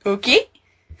 Okay.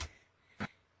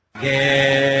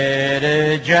 Get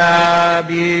a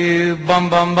job, you bum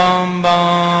bum bum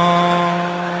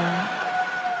bum.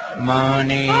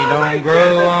 Money don't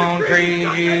grow on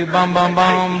trees, you bum bum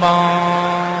bum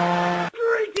bum.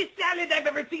 Greatest salad I've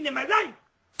ever seen in my life.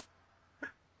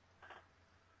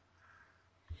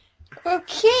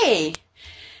 Okay.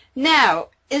 Now,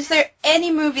 is there any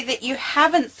movie that you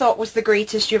haven't thought was the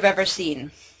greatest you've ever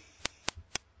seen?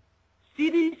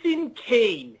 Citizen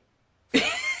Kane.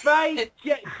 Right?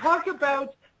 Yeah, talk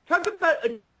about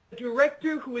a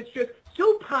director who is just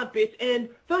so pompous and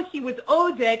thought he was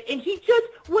all that, and he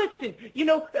just wasn't.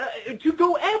 To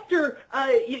go after,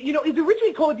 it's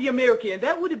originally called The American.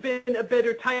 That would have been a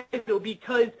better title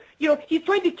because, he's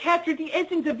trying to capture the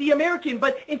essence of the American,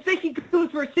 but instead he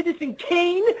goes for Citizen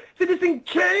Kane. Citizen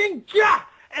Kane, yeah!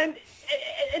 And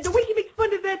the way he makes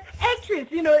fun of that actress,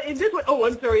 in this one, oh,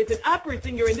 I'm sorry, it's an opera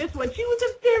singer in this one. She was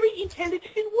a very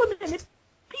intelligent woman, and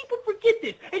people forget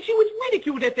this. And she was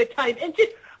ridiculed at that time, and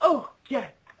just, oh, yeah,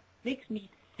 makes me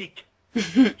sick.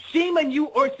 Shame on you,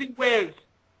 Orson Welles.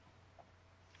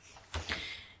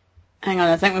 Hang on,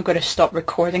 I think we've got to stop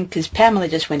recording because Pamela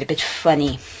just went a bit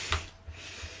funny.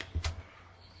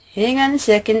 Hang on a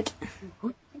second.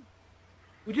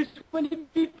 We just wanted to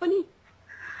be funny.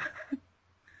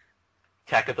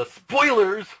 Attack of the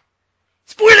spoilers!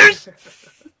 Spoilers!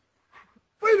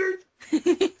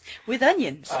 Spoilers! With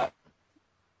onions.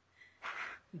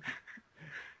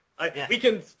 We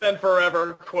can spend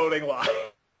forever quoting lines.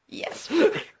 Yes.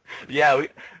 Yeah, we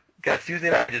got Susie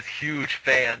and I are just huge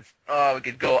fans. Oh, we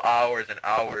could go hours and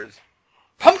hours.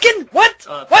 Pumpkin? What?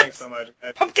 What? Thanks so much.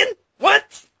 Pumpkin?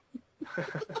 What?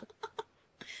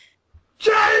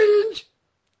 Change!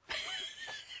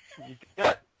 You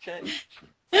got change.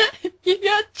 You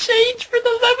got change for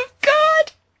the love of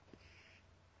God!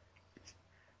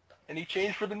 Any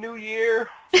change for the new year?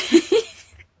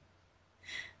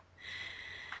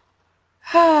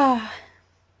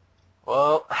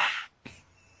 Well,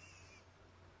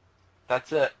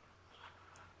 that's it.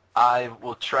 I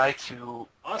will try to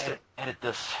edit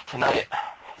this tonight.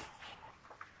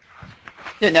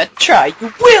 Do not try.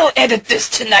 You will edit this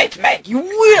tonight, man. You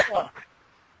will.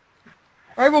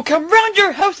 I will come round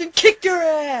your house and kick your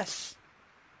ass.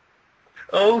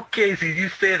 Okay, so you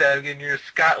say that again. You're in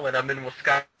Scotland. I'm in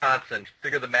Wisconsin.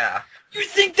 Figure the math. You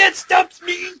think that stops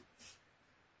me?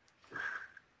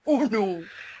 Oh, no.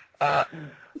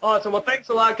 Awesome. Well, thanks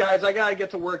a lot, guys. I gotta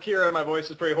get to work here, and my voice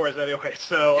is pretty hoarse anyway.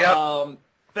 So,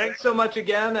 thanks so much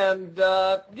again, and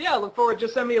look forward.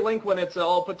 Just send me a link when it's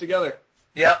all put together.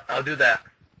 Yep, I'll do that.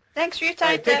 Thanks for your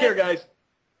time, Take care, guys.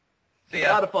 See A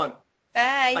ya. lot of fun.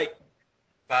 Bye. Bye.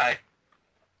 Bye.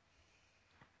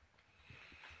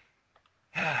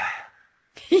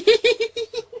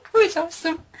 It was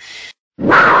awesome.